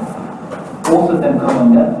Quran. Both of them come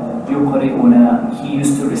under yuqri'una. He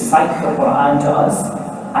used to recite the Quran to us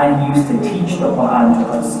and he used to teach the Quran to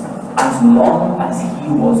us, as long as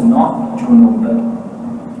he was not junub.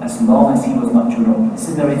 As long as he was not junub. This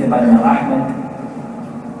is narrated by Imam Ahmad.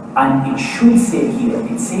 And it should say here,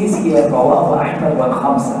 it says here, Rawahu Ahmad wal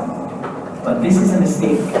Khamsa. But this is a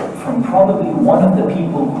mistake from probably one of the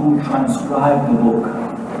people who transcribed the book.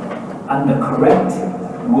 And the correct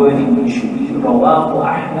wording should be Rawahu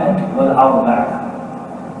Ahmad wal Arba'a.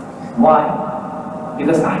 Why?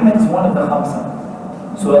 Because Ahmad is one of the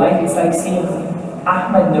Khamsa. So it's like saying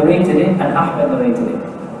Ahmad narrated it and Ahmad narrated it.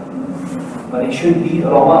 But it should be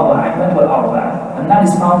Rawahu Ahmad wal Arba'a. And that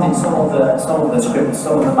is found in some of the scripts,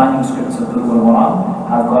 some of the manuscripts of Bulugh and Maram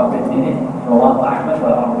have got written in it, Rawahu Ahmad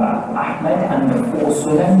wal Arba'a. Ahmad and the 4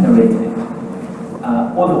 Sunan narrated it.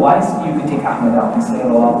 Otherwise, you could take Ahmad out and say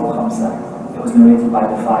Rawahu Khamsa. It was narrated by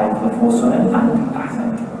the 4 Sunan and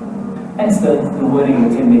Ahmad. Hence the wording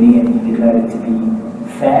of Tirmidhi, and he declared it to be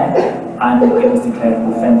fair, and it was declared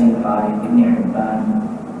authentic by Ibn Hibban,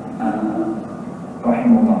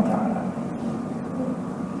 rahimahullah ta'ala.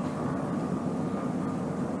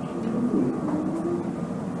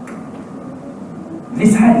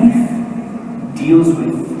 hadith deals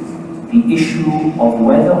with the issue of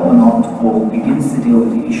whether or not, or begins to deal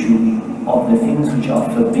with the issue of the things which are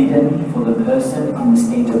forbidden for the person in the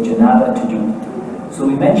state of janaba to do. So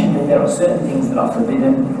we mentioned that there are certain things that are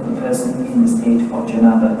forbidden for the person in the state of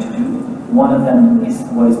janaba to do. One of them is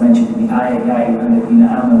what is mentioned in the ayah, يَا أَيُّهَا الَّذِينَ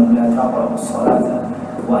آمَنُوا لَا تَقْرَبُوا الصَّلَاةَ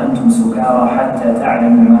وأنتم سكارى حتى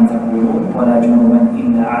تعلموا ما تقولون ولا جنبا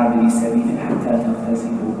إلا عابري سبيل حتى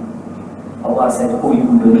تغتسلوا. Allah said, "O you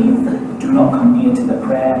who believe, do not come near to the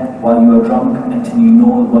prayer while you are drunk until you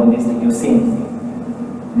know what it is that you're saying.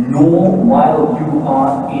 Nor while you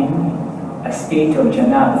are in a state of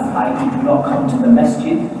janaba, i.e. do not come to the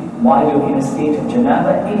masjid while you're in a state of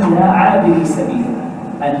janaba, إِلَّا عَابِرِي سَبِيلٍ,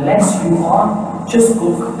 unless you are just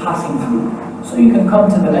passing through. So you can come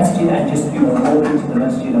to the masjid and just walk into the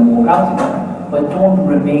masjid and walk out again, but don't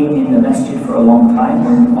remain in the masjid for a long time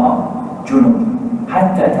when you are junub.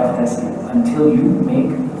 حَتَّى تَغْتَسِلُ, until you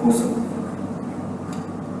make ghusl."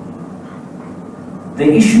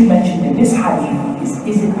 The issue mentioned in this hadith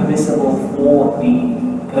is it permissible for the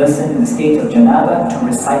person in the state of janaba to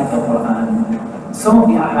recite the Quran? Some of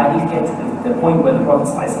the hadith get to the point where the Prophet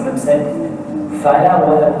ﷺ said, فَلَا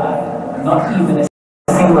وَلَا آيَةٍ, not even a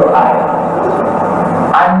single ayah.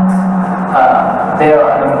 And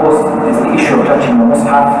of course, there's the issue of touching the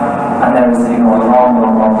mushaf, and there is a long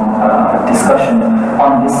discussion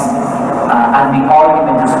on this. And the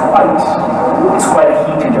argument is quite a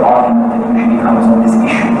heated argument that usually comes on this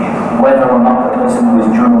issue, whether or not the person who is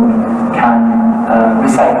junub can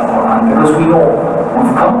recite the Quran. Because we know,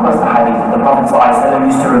 we've come across the hadith, the Prophet ﷺ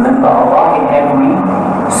used to remember Allah in every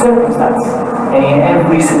circumstance, and in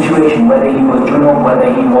every situation, whether he was junub, whether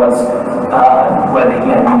he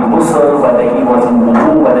had been ghusl, whether he was in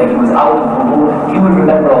Bulugh, whether he was out of Bulugh, he would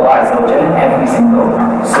remember Allah in every single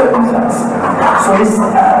circumstance. So this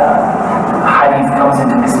hadith comes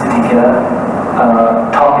into this particular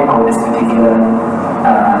topic, or this particular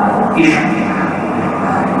issue.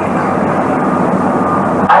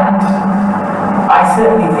 And I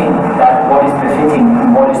certainly think that what is befitting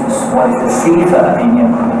and what is the safer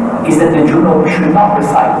opinion is that the junub should not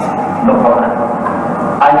recite the Quran.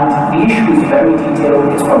 And the issue is very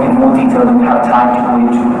detailed. It's probably more detailed than we have time to go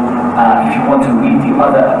into. If you want to read the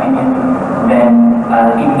other opinion, then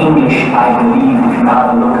in English, I believe, if you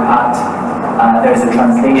have a look at, there's a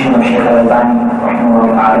translation of Shaykh al-Albani,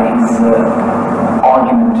 his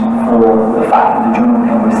argument for the fact that the junub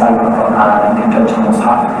can recite the Quran and can touch the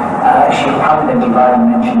mushaf. Shaykh Muhammad al-Jibari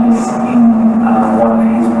mentioned this in one of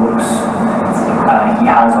his books. He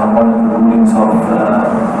has on one of the rulings of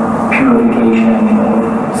purification,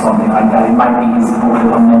 something like that. It might be his book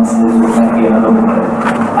on menses, or it might be another book,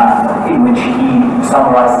 in which he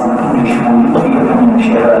summarizes in English the opinion of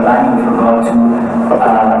Shaykh al-Albani with regard to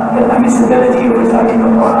the permissibility of reciting the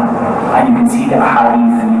Quran. And you can see the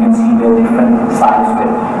hadith, and you can see the different sides of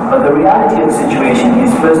it. But the reality of the situation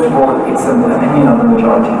is, first of all, it's an opinion of the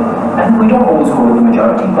majority. And we don't always go with the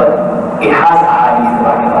majority, but it has a hadith to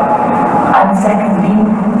back it up. And secondly,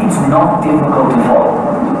 it's not difficult to follow,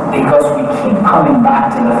 because we keep coming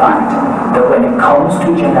back to the fact that when it comes to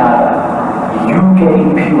janaba, you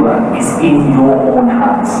getting pure is in your own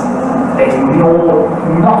hands. There's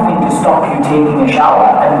nothing to stop you taking a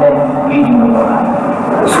shower and then reading the Quran.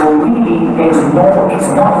 So really, it's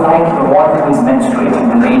not like the one who is menstruating,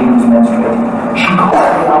 the lady who is menstruating. She can't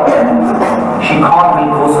be out there. She can't be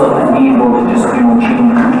ghusl and be able to just change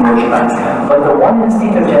into what she likes. But the one in the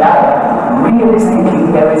state of janaba,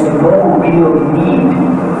 realistically, there is no real need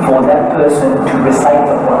for that person to recite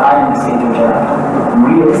the Quran in the state of janaba.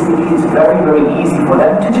 Realistically, it's very, very easy for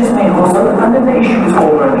them to just make ghusl, and then the issue is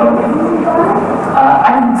over and done.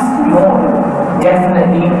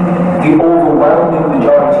 Definitely the overwhelming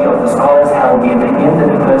majority of the scholars held the opinion that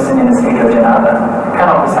the person in a state of janaba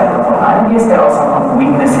cannot recite the Quran. Yes, there are some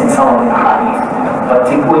weakness in some of the hadith, but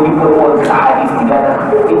when you put all of the hadith together,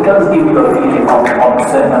 it does give you a feeling of a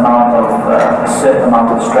certain amount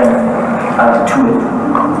of strength to it.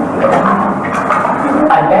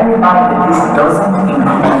 And bear in mind that this doesn't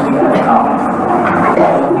include the adhkar.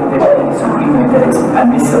 I don't think there's any disagreement that it's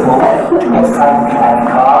permissible to recite the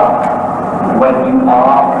adhkar when you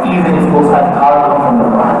are, even if those adhkar come from the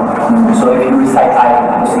Quran. So if you recite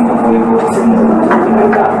ayatul kursi before you go to sleep or something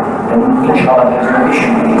like that, then inshallah there's no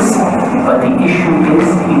issue with this. But the issue is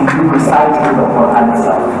if you recite the Quran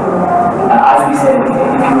itself. As we said,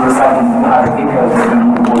 if you recite the Quran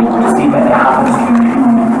before you go to sleep and it happens to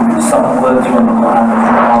include some words from the Quran,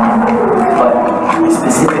 but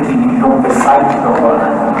specifically if you don't recite the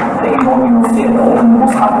Quran, then you won't stay in the open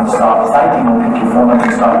mushaf and start start reciting, or pick your phone up to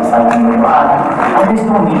start reciting the Quran. And there's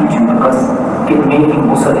no need to, because making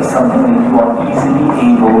ghusl is something that you are easily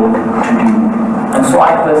able to do. And so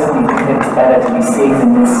I personally think that it's better to be safe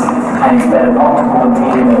in this, and it's better not to go and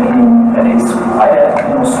take an opinion that is quite a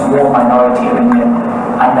small minority opinion,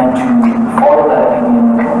 and then to follow that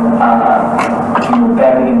opinion,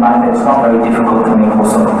 bearing in mind that it's not very difficult to make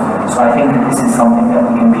ghusl. So I think that this is something that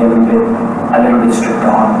we can be a little bit stricter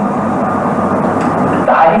on.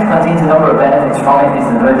 The hadith contains a number of benefits. From it is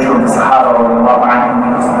the virtue of the Sahaba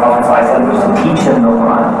because the Prophet was to teach them the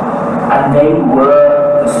Quran, and they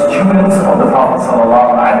were the students of the Prophet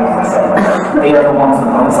ﷺ. They are the ones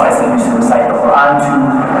the Prophet ﷺ used to recite the Quran to.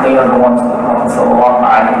 They are the ones the Prophet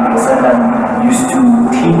ﷺ used to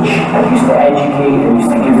teach, and used to educate, and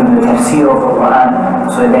used to give them the tafsir of the Quran.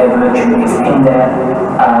 So their virtue is in there.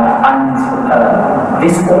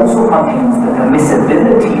 This also contains the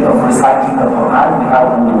permissibility of reciting the Quran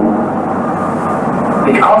without wudu.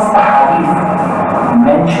 Because the hadith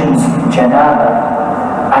mentions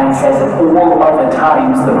janaba, and it says that all other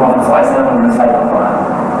times the Prophet will recite the Quran.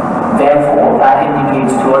 Therefore, that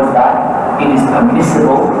indicates to us that it is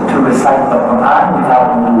permissible to recite the Quran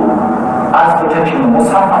without wudu. As for touching the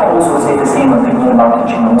Mus'haf, I also say the same opinion about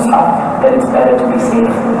touching the Mus'haf, that it's better to be safe,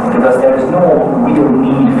 because there is no real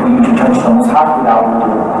need for you to touch the Mus'haf without wudu.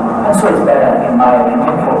 And so it's better, in my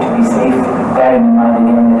opinion, for it to be safe, bearing in mind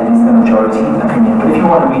again that it is the majority opinion. But if you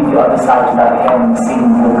want to read the other side to that again in the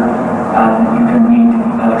same book, you can read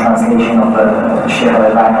the translation of the Shaykh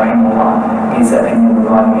al-Albani rahimahullah, his opinion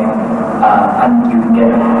regarding it, and you can get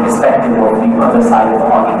a perspective of the other side of the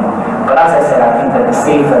argument. But as I said, I think that the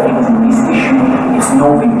safer things in this issue, it's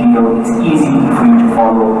no big deal, it's easy for you to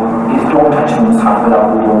follow. Is don't touch the Mus'haf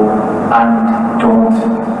without wudu, and don't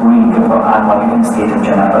read the Quran while you're in a state of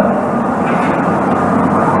janaba.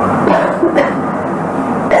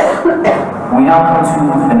 We now come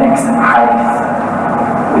to the next hadith,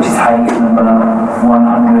 which is hadith number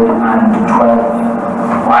 112.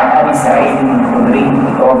 وعن أبي سعيد الخدري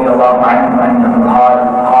رضي الله عنه أنه قال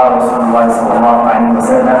قال رسول الله صلى الله عليه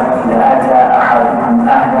وسلم إذا أتى أحدكم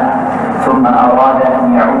أهله ثم أراد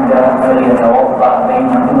أن يعود فليتوضأ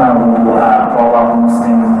بينهما وضوءا رواه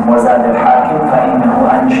مسلم وزاد الحاكم فإنه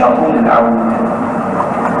أنشط للعود.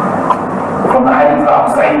 From the hadith of Abu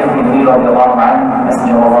Sa'id al-Khudri radiallahu anhu,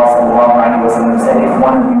 Messenger of Allah sallallahu alayhi wa sallam said, if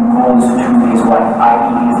one of you goes to his wife, i.e.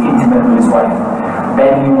 he is intimate with his wife,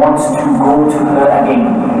 then he wants to go to her again,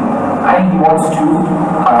 and he wants to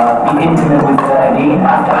be intimate with her again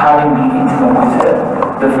after having been intimate with her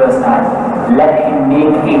the first time, let him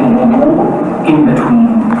make a wudu in between.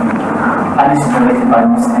 And this is narrated by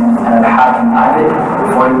Muslim, and Al-Hakim added,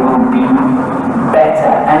 for it will be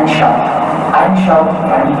better and sharp. And sharp,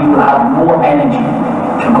 and he will have more energy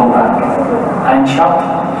to go back. And sharp,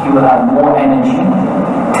 he will have more energy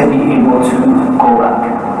to be able to go back.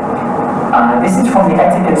 This is from the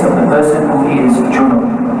etiquette of the person who is junub.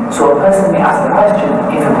 So a person may ask the question,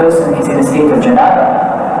 if a person is in a state of janaba,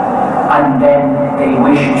 and then they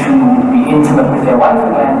wish to be intimate with their wife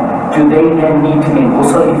again, do they then need to make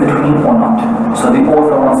ghusl in between or not? So the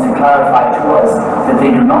author wants to clarify to us that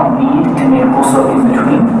they do not need to make ghusl in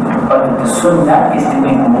between, but that the sunnah is to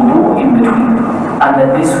make wudu in between, and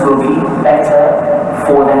that this will be better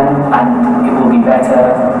for them, and it will be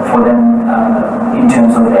better for them in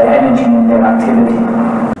terms of their energy and their activity.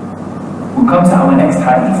 We'll come to our next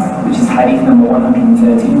hadith, which is hadith number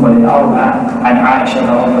 113. وَلِلْأَرْبَعَةِ عَنْ عَائِشَةَ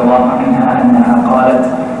رَضِيَ اللَّهُ عَنْهَا أَنَّهَا قالت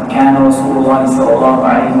كان رسول الله صلى الله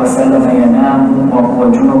عليه وسلم ينام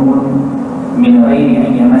وهو جنب من غير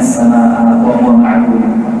أن يمس ماء وهو معلول.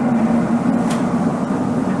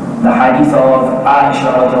 The hadith of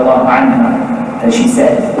Aisha radiallahu anha, that she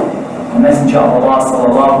said, the Messenger of Allah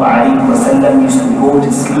sallallahu alayhi wa sallam used to go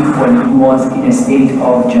to sleep when he was in a state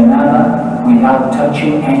of janaba without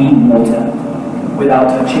touching any water. Without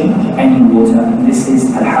touching any water. And this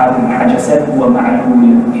is Al-Hafiz Hajar said,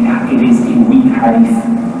 it is a weak hadith.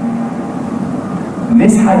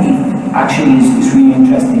 This hadith actually is really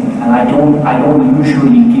interesting, and I don't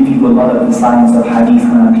usually give you a lot of the science of hadith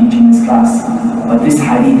when I'm teaching this class, but this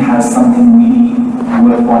hadith has something really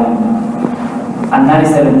worthwhile. And that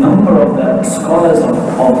is that a number of the scholars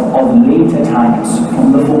of later times,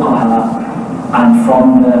 from the fuqaha and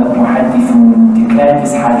from the muhaddithun, declared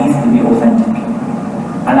this hadith to be authentic.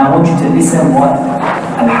 And I want you to listen what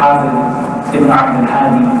Al-Hafiz Ibn Abd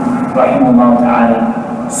al-Hadi rahimahullah ta'ala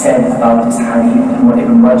said about this hadith, and what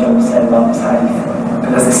Ibn Rajab said about this hadith.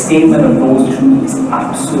 Because the statement of those two is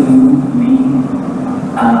absolutely,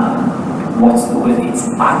 it's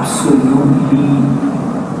absolutely,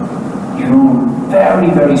 very,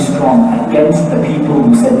 very strong against the people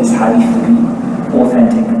who said this hadith to be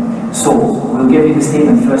authentic. So, we'll give you the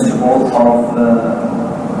statement first of all of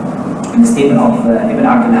the statement of Ibn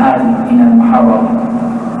Abdul Hadi in Al-Muharram.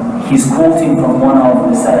 He's quoting from one of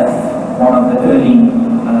the Salaf, one of the early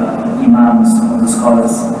Imams of the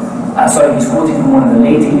scholars. He's quoting from one of the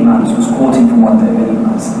later Imams who's quoting from one of the early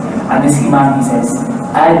Imams. And this Imam, he says,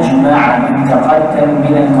 أجمع من تقدم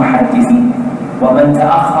من المحدثين ومن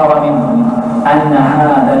تأخر منهم أن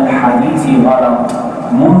هذا الحديث غلط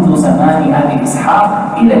منذ زمان أبي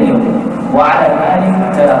إسحاق إلى اليوم، وعلى ذلك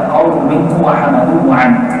تلقوه منه وحملوه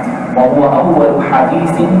عنه، وهو أول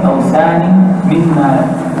حديث أو ثاني مما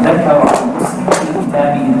ذكر مسلم في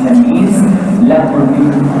كتابه التمييز له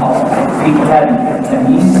في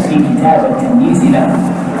كتاب التمييز له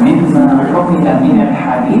مما حمل من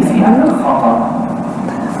الحديث على الخطأ.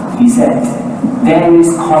 He said, there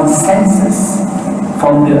is consensus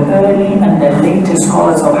from the early and the later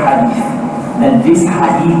scholars of hadith that this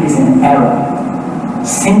hadith is an error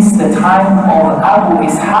since the time of Abu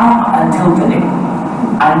Ishaq until today.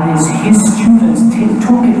 And his students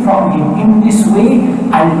took it from him in this way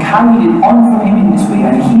and carried it on from him in this way.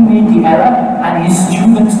 And he made the error and his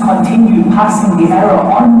students continued passing the error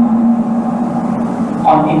on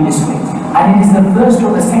in this way. And it is the first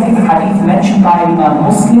or the second hadith mentioned by Imam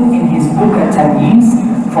Muslim in his book At-Tamyiz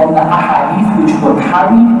from the ahadith which were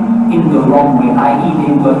carried in the wrong way, i.e.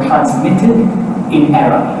 they were transmitted in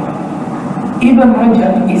error. Ibn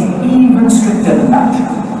Rajab is even stricter than that.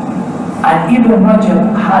 And Ibn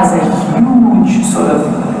Rajab has a huge sort of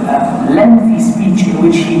lengthy speech in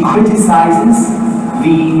which he criticizes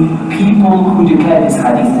the people who declare this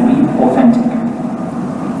hadith to be authentic.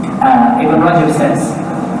 Ibn Rajab says,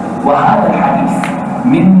 وهذا الحديث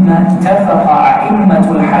مما اتفق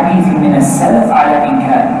أئمة الحديث من السلف على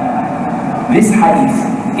إنكاره. This hadith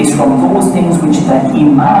is from those things which the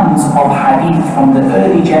imams of hadith from the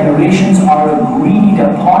early generations are agreed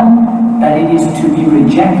upon that it is to be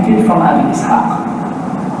rejected from Abi Ishaq.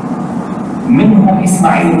 منهم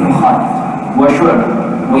إسماعيل بن خالد وشعبة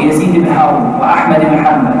ويزيد بن هارون وأحمد بن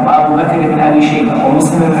حنبل وأبو بكر بن أبي شيبة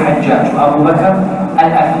ومسلم بن الحجاج وأبو بكر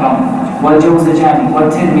الأثرم والجوزجاني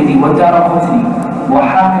والترمذي والدارقطني.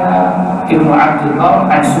 وحكى ابن عبد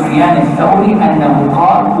البر عن سفيان الثوري أنه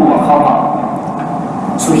قال هو خطأ.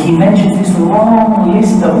 So he mentions this long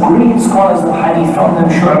list of great scholars of hadith, from them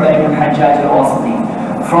Shu'bah ibn Hajjaj al-Wasiti,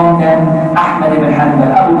 from them Ahmad ibn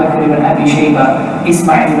Hanbal, Abu Bakr ibn Abi Shayba,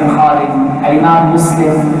 Ismail ibn Khalid, Al-Imam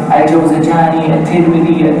Muslim, Al-Jawzajani,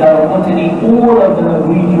 Al-Tirmidhi, Al-Darqutni. All of them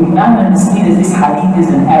agree unanimously that this hadith is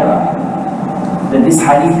an error.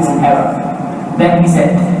 Then he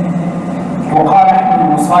said, وقال أحمد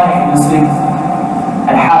بن صالح المصري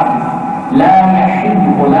الحافظ لا يحل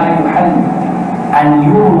ولا يحل أن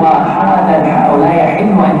يروى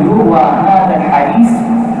هذا الحديث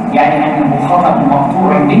يعني أنه خطأ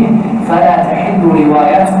مقطوع به فلا تحل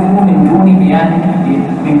روايته من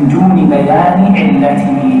دون بيان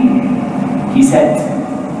علته. He said,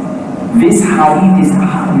 this hadith is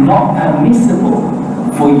not permissible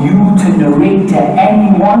for you to narrate to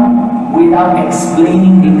anyone without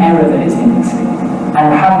explaining the error that is in it.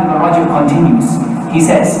 And Hafiz ibn Rajab continues. He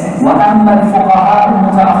says, وَأَمَّا الْفُقَهَاءُ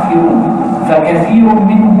الْمُتَأَخِّرُونَ فَكَثِيرٌ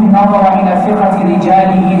مِّنْهُمْ نَظَرَ إِلَى ثِقَةِ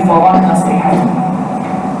رِجَالِهِ فَظَنَّ صِحَّتَهُ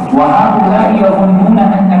وَهَؤُلَاءِ يَظُنُّونَ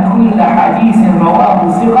أَنَّ كُلَّ حَدِيثٍ رواه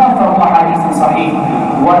ثقة فهو حديث صحيح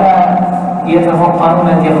ولا يتفطنون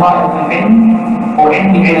دقائق العلم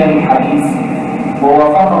وعلم علل الحديث.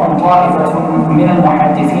 ووافقهم طائفة من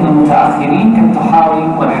المحدثين المتأخرين كالطحاوي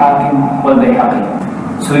والحاكم والبيهقي.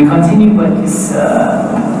 So we continue with this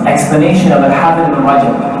explanation of Al-Hafiz ibn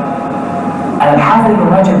Rajab. Al-Hafiz ibn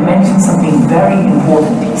Rajab mentions something very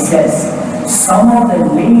important. He says, some of the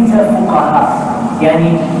later fuqaha,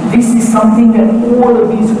 this is something that all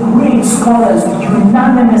of these great scholars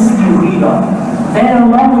unanimously agreed on. Then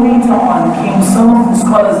along later on came some of the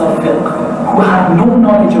scholars of fiqh who had no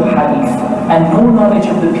knowledge of hadith and no knowledge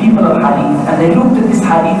of the people of hadith, and they looked at this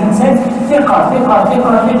hadith and said, thiqa,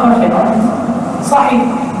 sahih.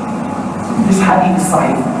 This hadith is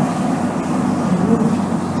sahih.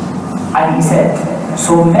 And he said,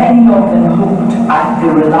 so many of them looked at the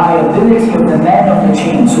reliability of the men of the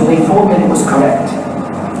chain, so they thought that it was correct.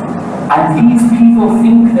 And these people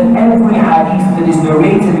think that every hadith that is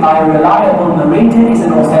narrated by a reliable narrator is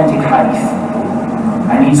an authentic hadith.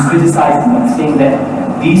 And he's criticizing them, saying that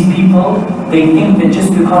these people, they think that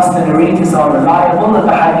just because the narrators are reliable, that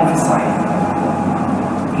the hadith is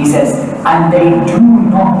sahih. He says, and they do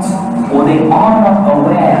not, or they are not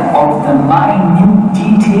aware of the minute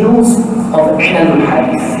details of ilal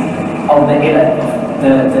hadith, of the ilal.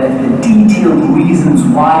 the detailed reasons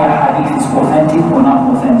why a hadith is authentic or not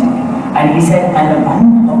authentic. And he said, and a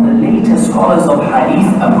group of the later scholars of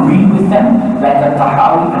hadith agreed with them, like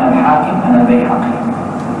al-Tahawi and al-Hakim and al-Bayhaqi.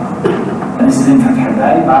 And this is in Fath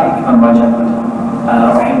al-Bari by Ibn Rajab,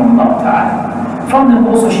 rahimahullah ta'ala. From them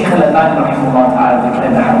also Shaykh al-Albani, rahimahullah ta'ala,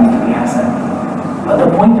 declared the hadith to be hasan. But the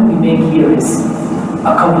point that we make here is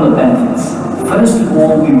a couple of benefits. First of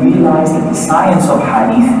all, we realize that the science of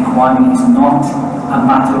hadith, Ikhwani, is not a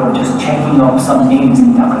matter of just checking up some names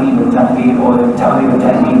in Taqrib al-Tahdhib or Taqrib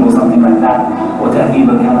al-Tahdhib or something like that, or Tahdhib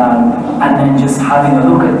al-Kamal, and then just having a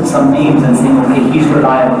look at some names and saying, okay, he's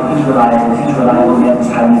reliable, he's reliable, he's reliable, yeah, this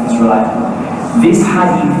hadith is reliable. This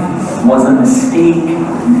hadith was a mistake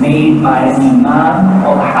made by an imam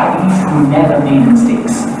of hadith who never made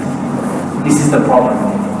mistakes. This is the problem.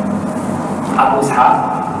 Abu Ishaq,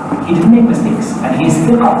 he didn't make mistakes, and he's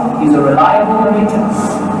thiqa, he's a reliable narrator,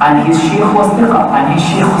 and his sheikh was thiqa, and his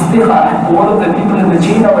sheikh was thiqa, and all of the people in the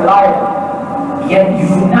chain are reliable. Yet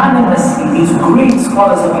unanimously, these great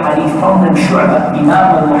scholars of hadith, from them Shu'bah,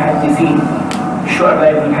 Imam al-Muhaddithin, Shu'bah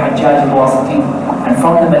ibn Hajjaj al-Wasiti, and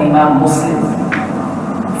from them Imam Muslim,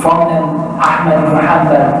 from them Ahmad ibn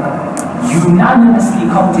Hanbal, unanimously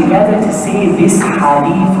come together to say this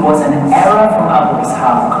hadith was an error from Abu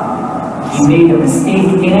Ishaq. He made a mistake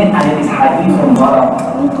in it, and it is hadith from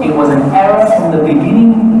Maram. It was an error from the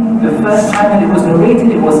beginning. The first time that it was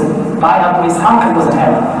narrated, it was by Abu Ishaq, it was an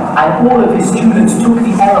error. And all of his students took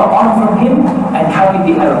the error on from him and carried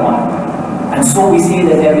the error on. And so we say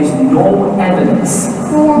that there is no evidence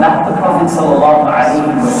that the Prophet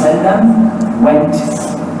ﷺ went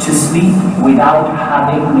to sleep without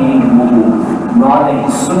having made wudu. Rather,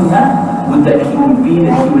 his sunnah would that he would be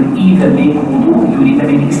that he would either make wudu, he would either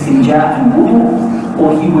make istinja and wudu,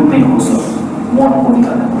 or he would make ghusl, one or the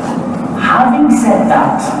other. Having said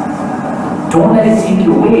that, don't let it take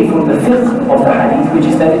you away from the fiqh of the hadith, which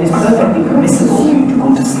is that it is perfectly permissible for you to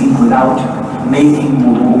go to sleep without making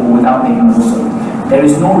wudu or without making ghusl. There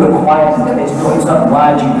is no requirement, it's not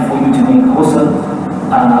wajib for you to make ghusl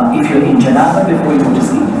if you're in janaba before you go to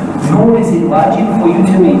sleep. Nor is it wajib for you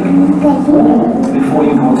to make wudu before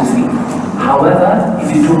you go to sleep. However,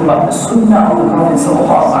 if you talk about the sunnah of the Prophet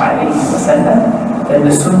ﷺ, then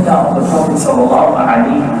the sunnah of the Prophet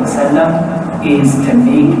ﷺ is to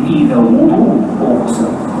make either wudu or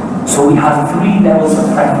ghusl. So we have three levels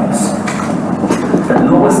of preference. The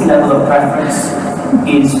lowest level of preference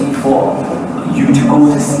is for you to go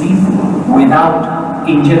to sleep without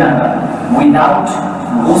in janaba, without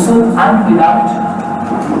ghusl and without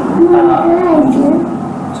wudu.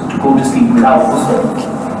 So to go to sleep without ghusl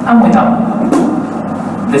and without.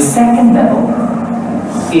 The second level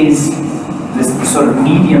is this sort of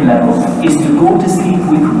medium level, is to go to sleep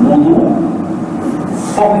with wudu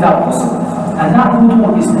or without ghusl. And that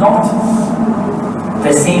wudu is not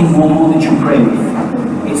the same wudu that you pray with.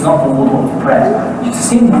 It's not the wudu of prayer. It's the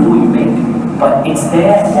same wudu you make, but it's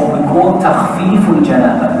there what we call takhfiful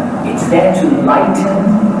janaba. It's there to lighten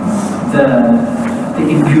the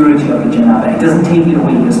impurity of the janaba. It doesn't take it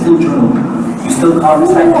away. You're still junub. You still can't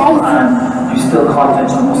recite the Quran. You still can't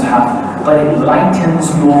touch the mushaf. But it lightens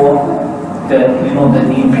the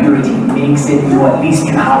impurity. It makes it, at least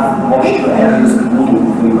you have washed your areas with wudu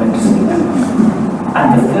before you went to sleep. And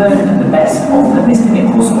the third and the best of them is to make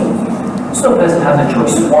ghusl. So a person has a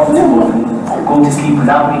choice. One, to go to sleep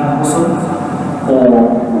without making ghusl, or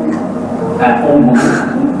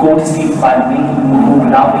go to sleep by making wudu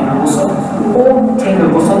without making ghusl, or take a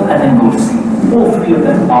ghusl and then go to sleep. All three of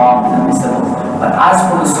them are permissible. But as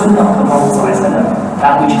for the sunnah of the Prophet ﷺ,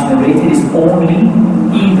 that which is narrated is only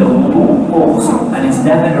either wudu or ghusl, and it's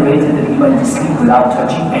never narrated that he went to sleep without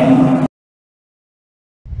touching any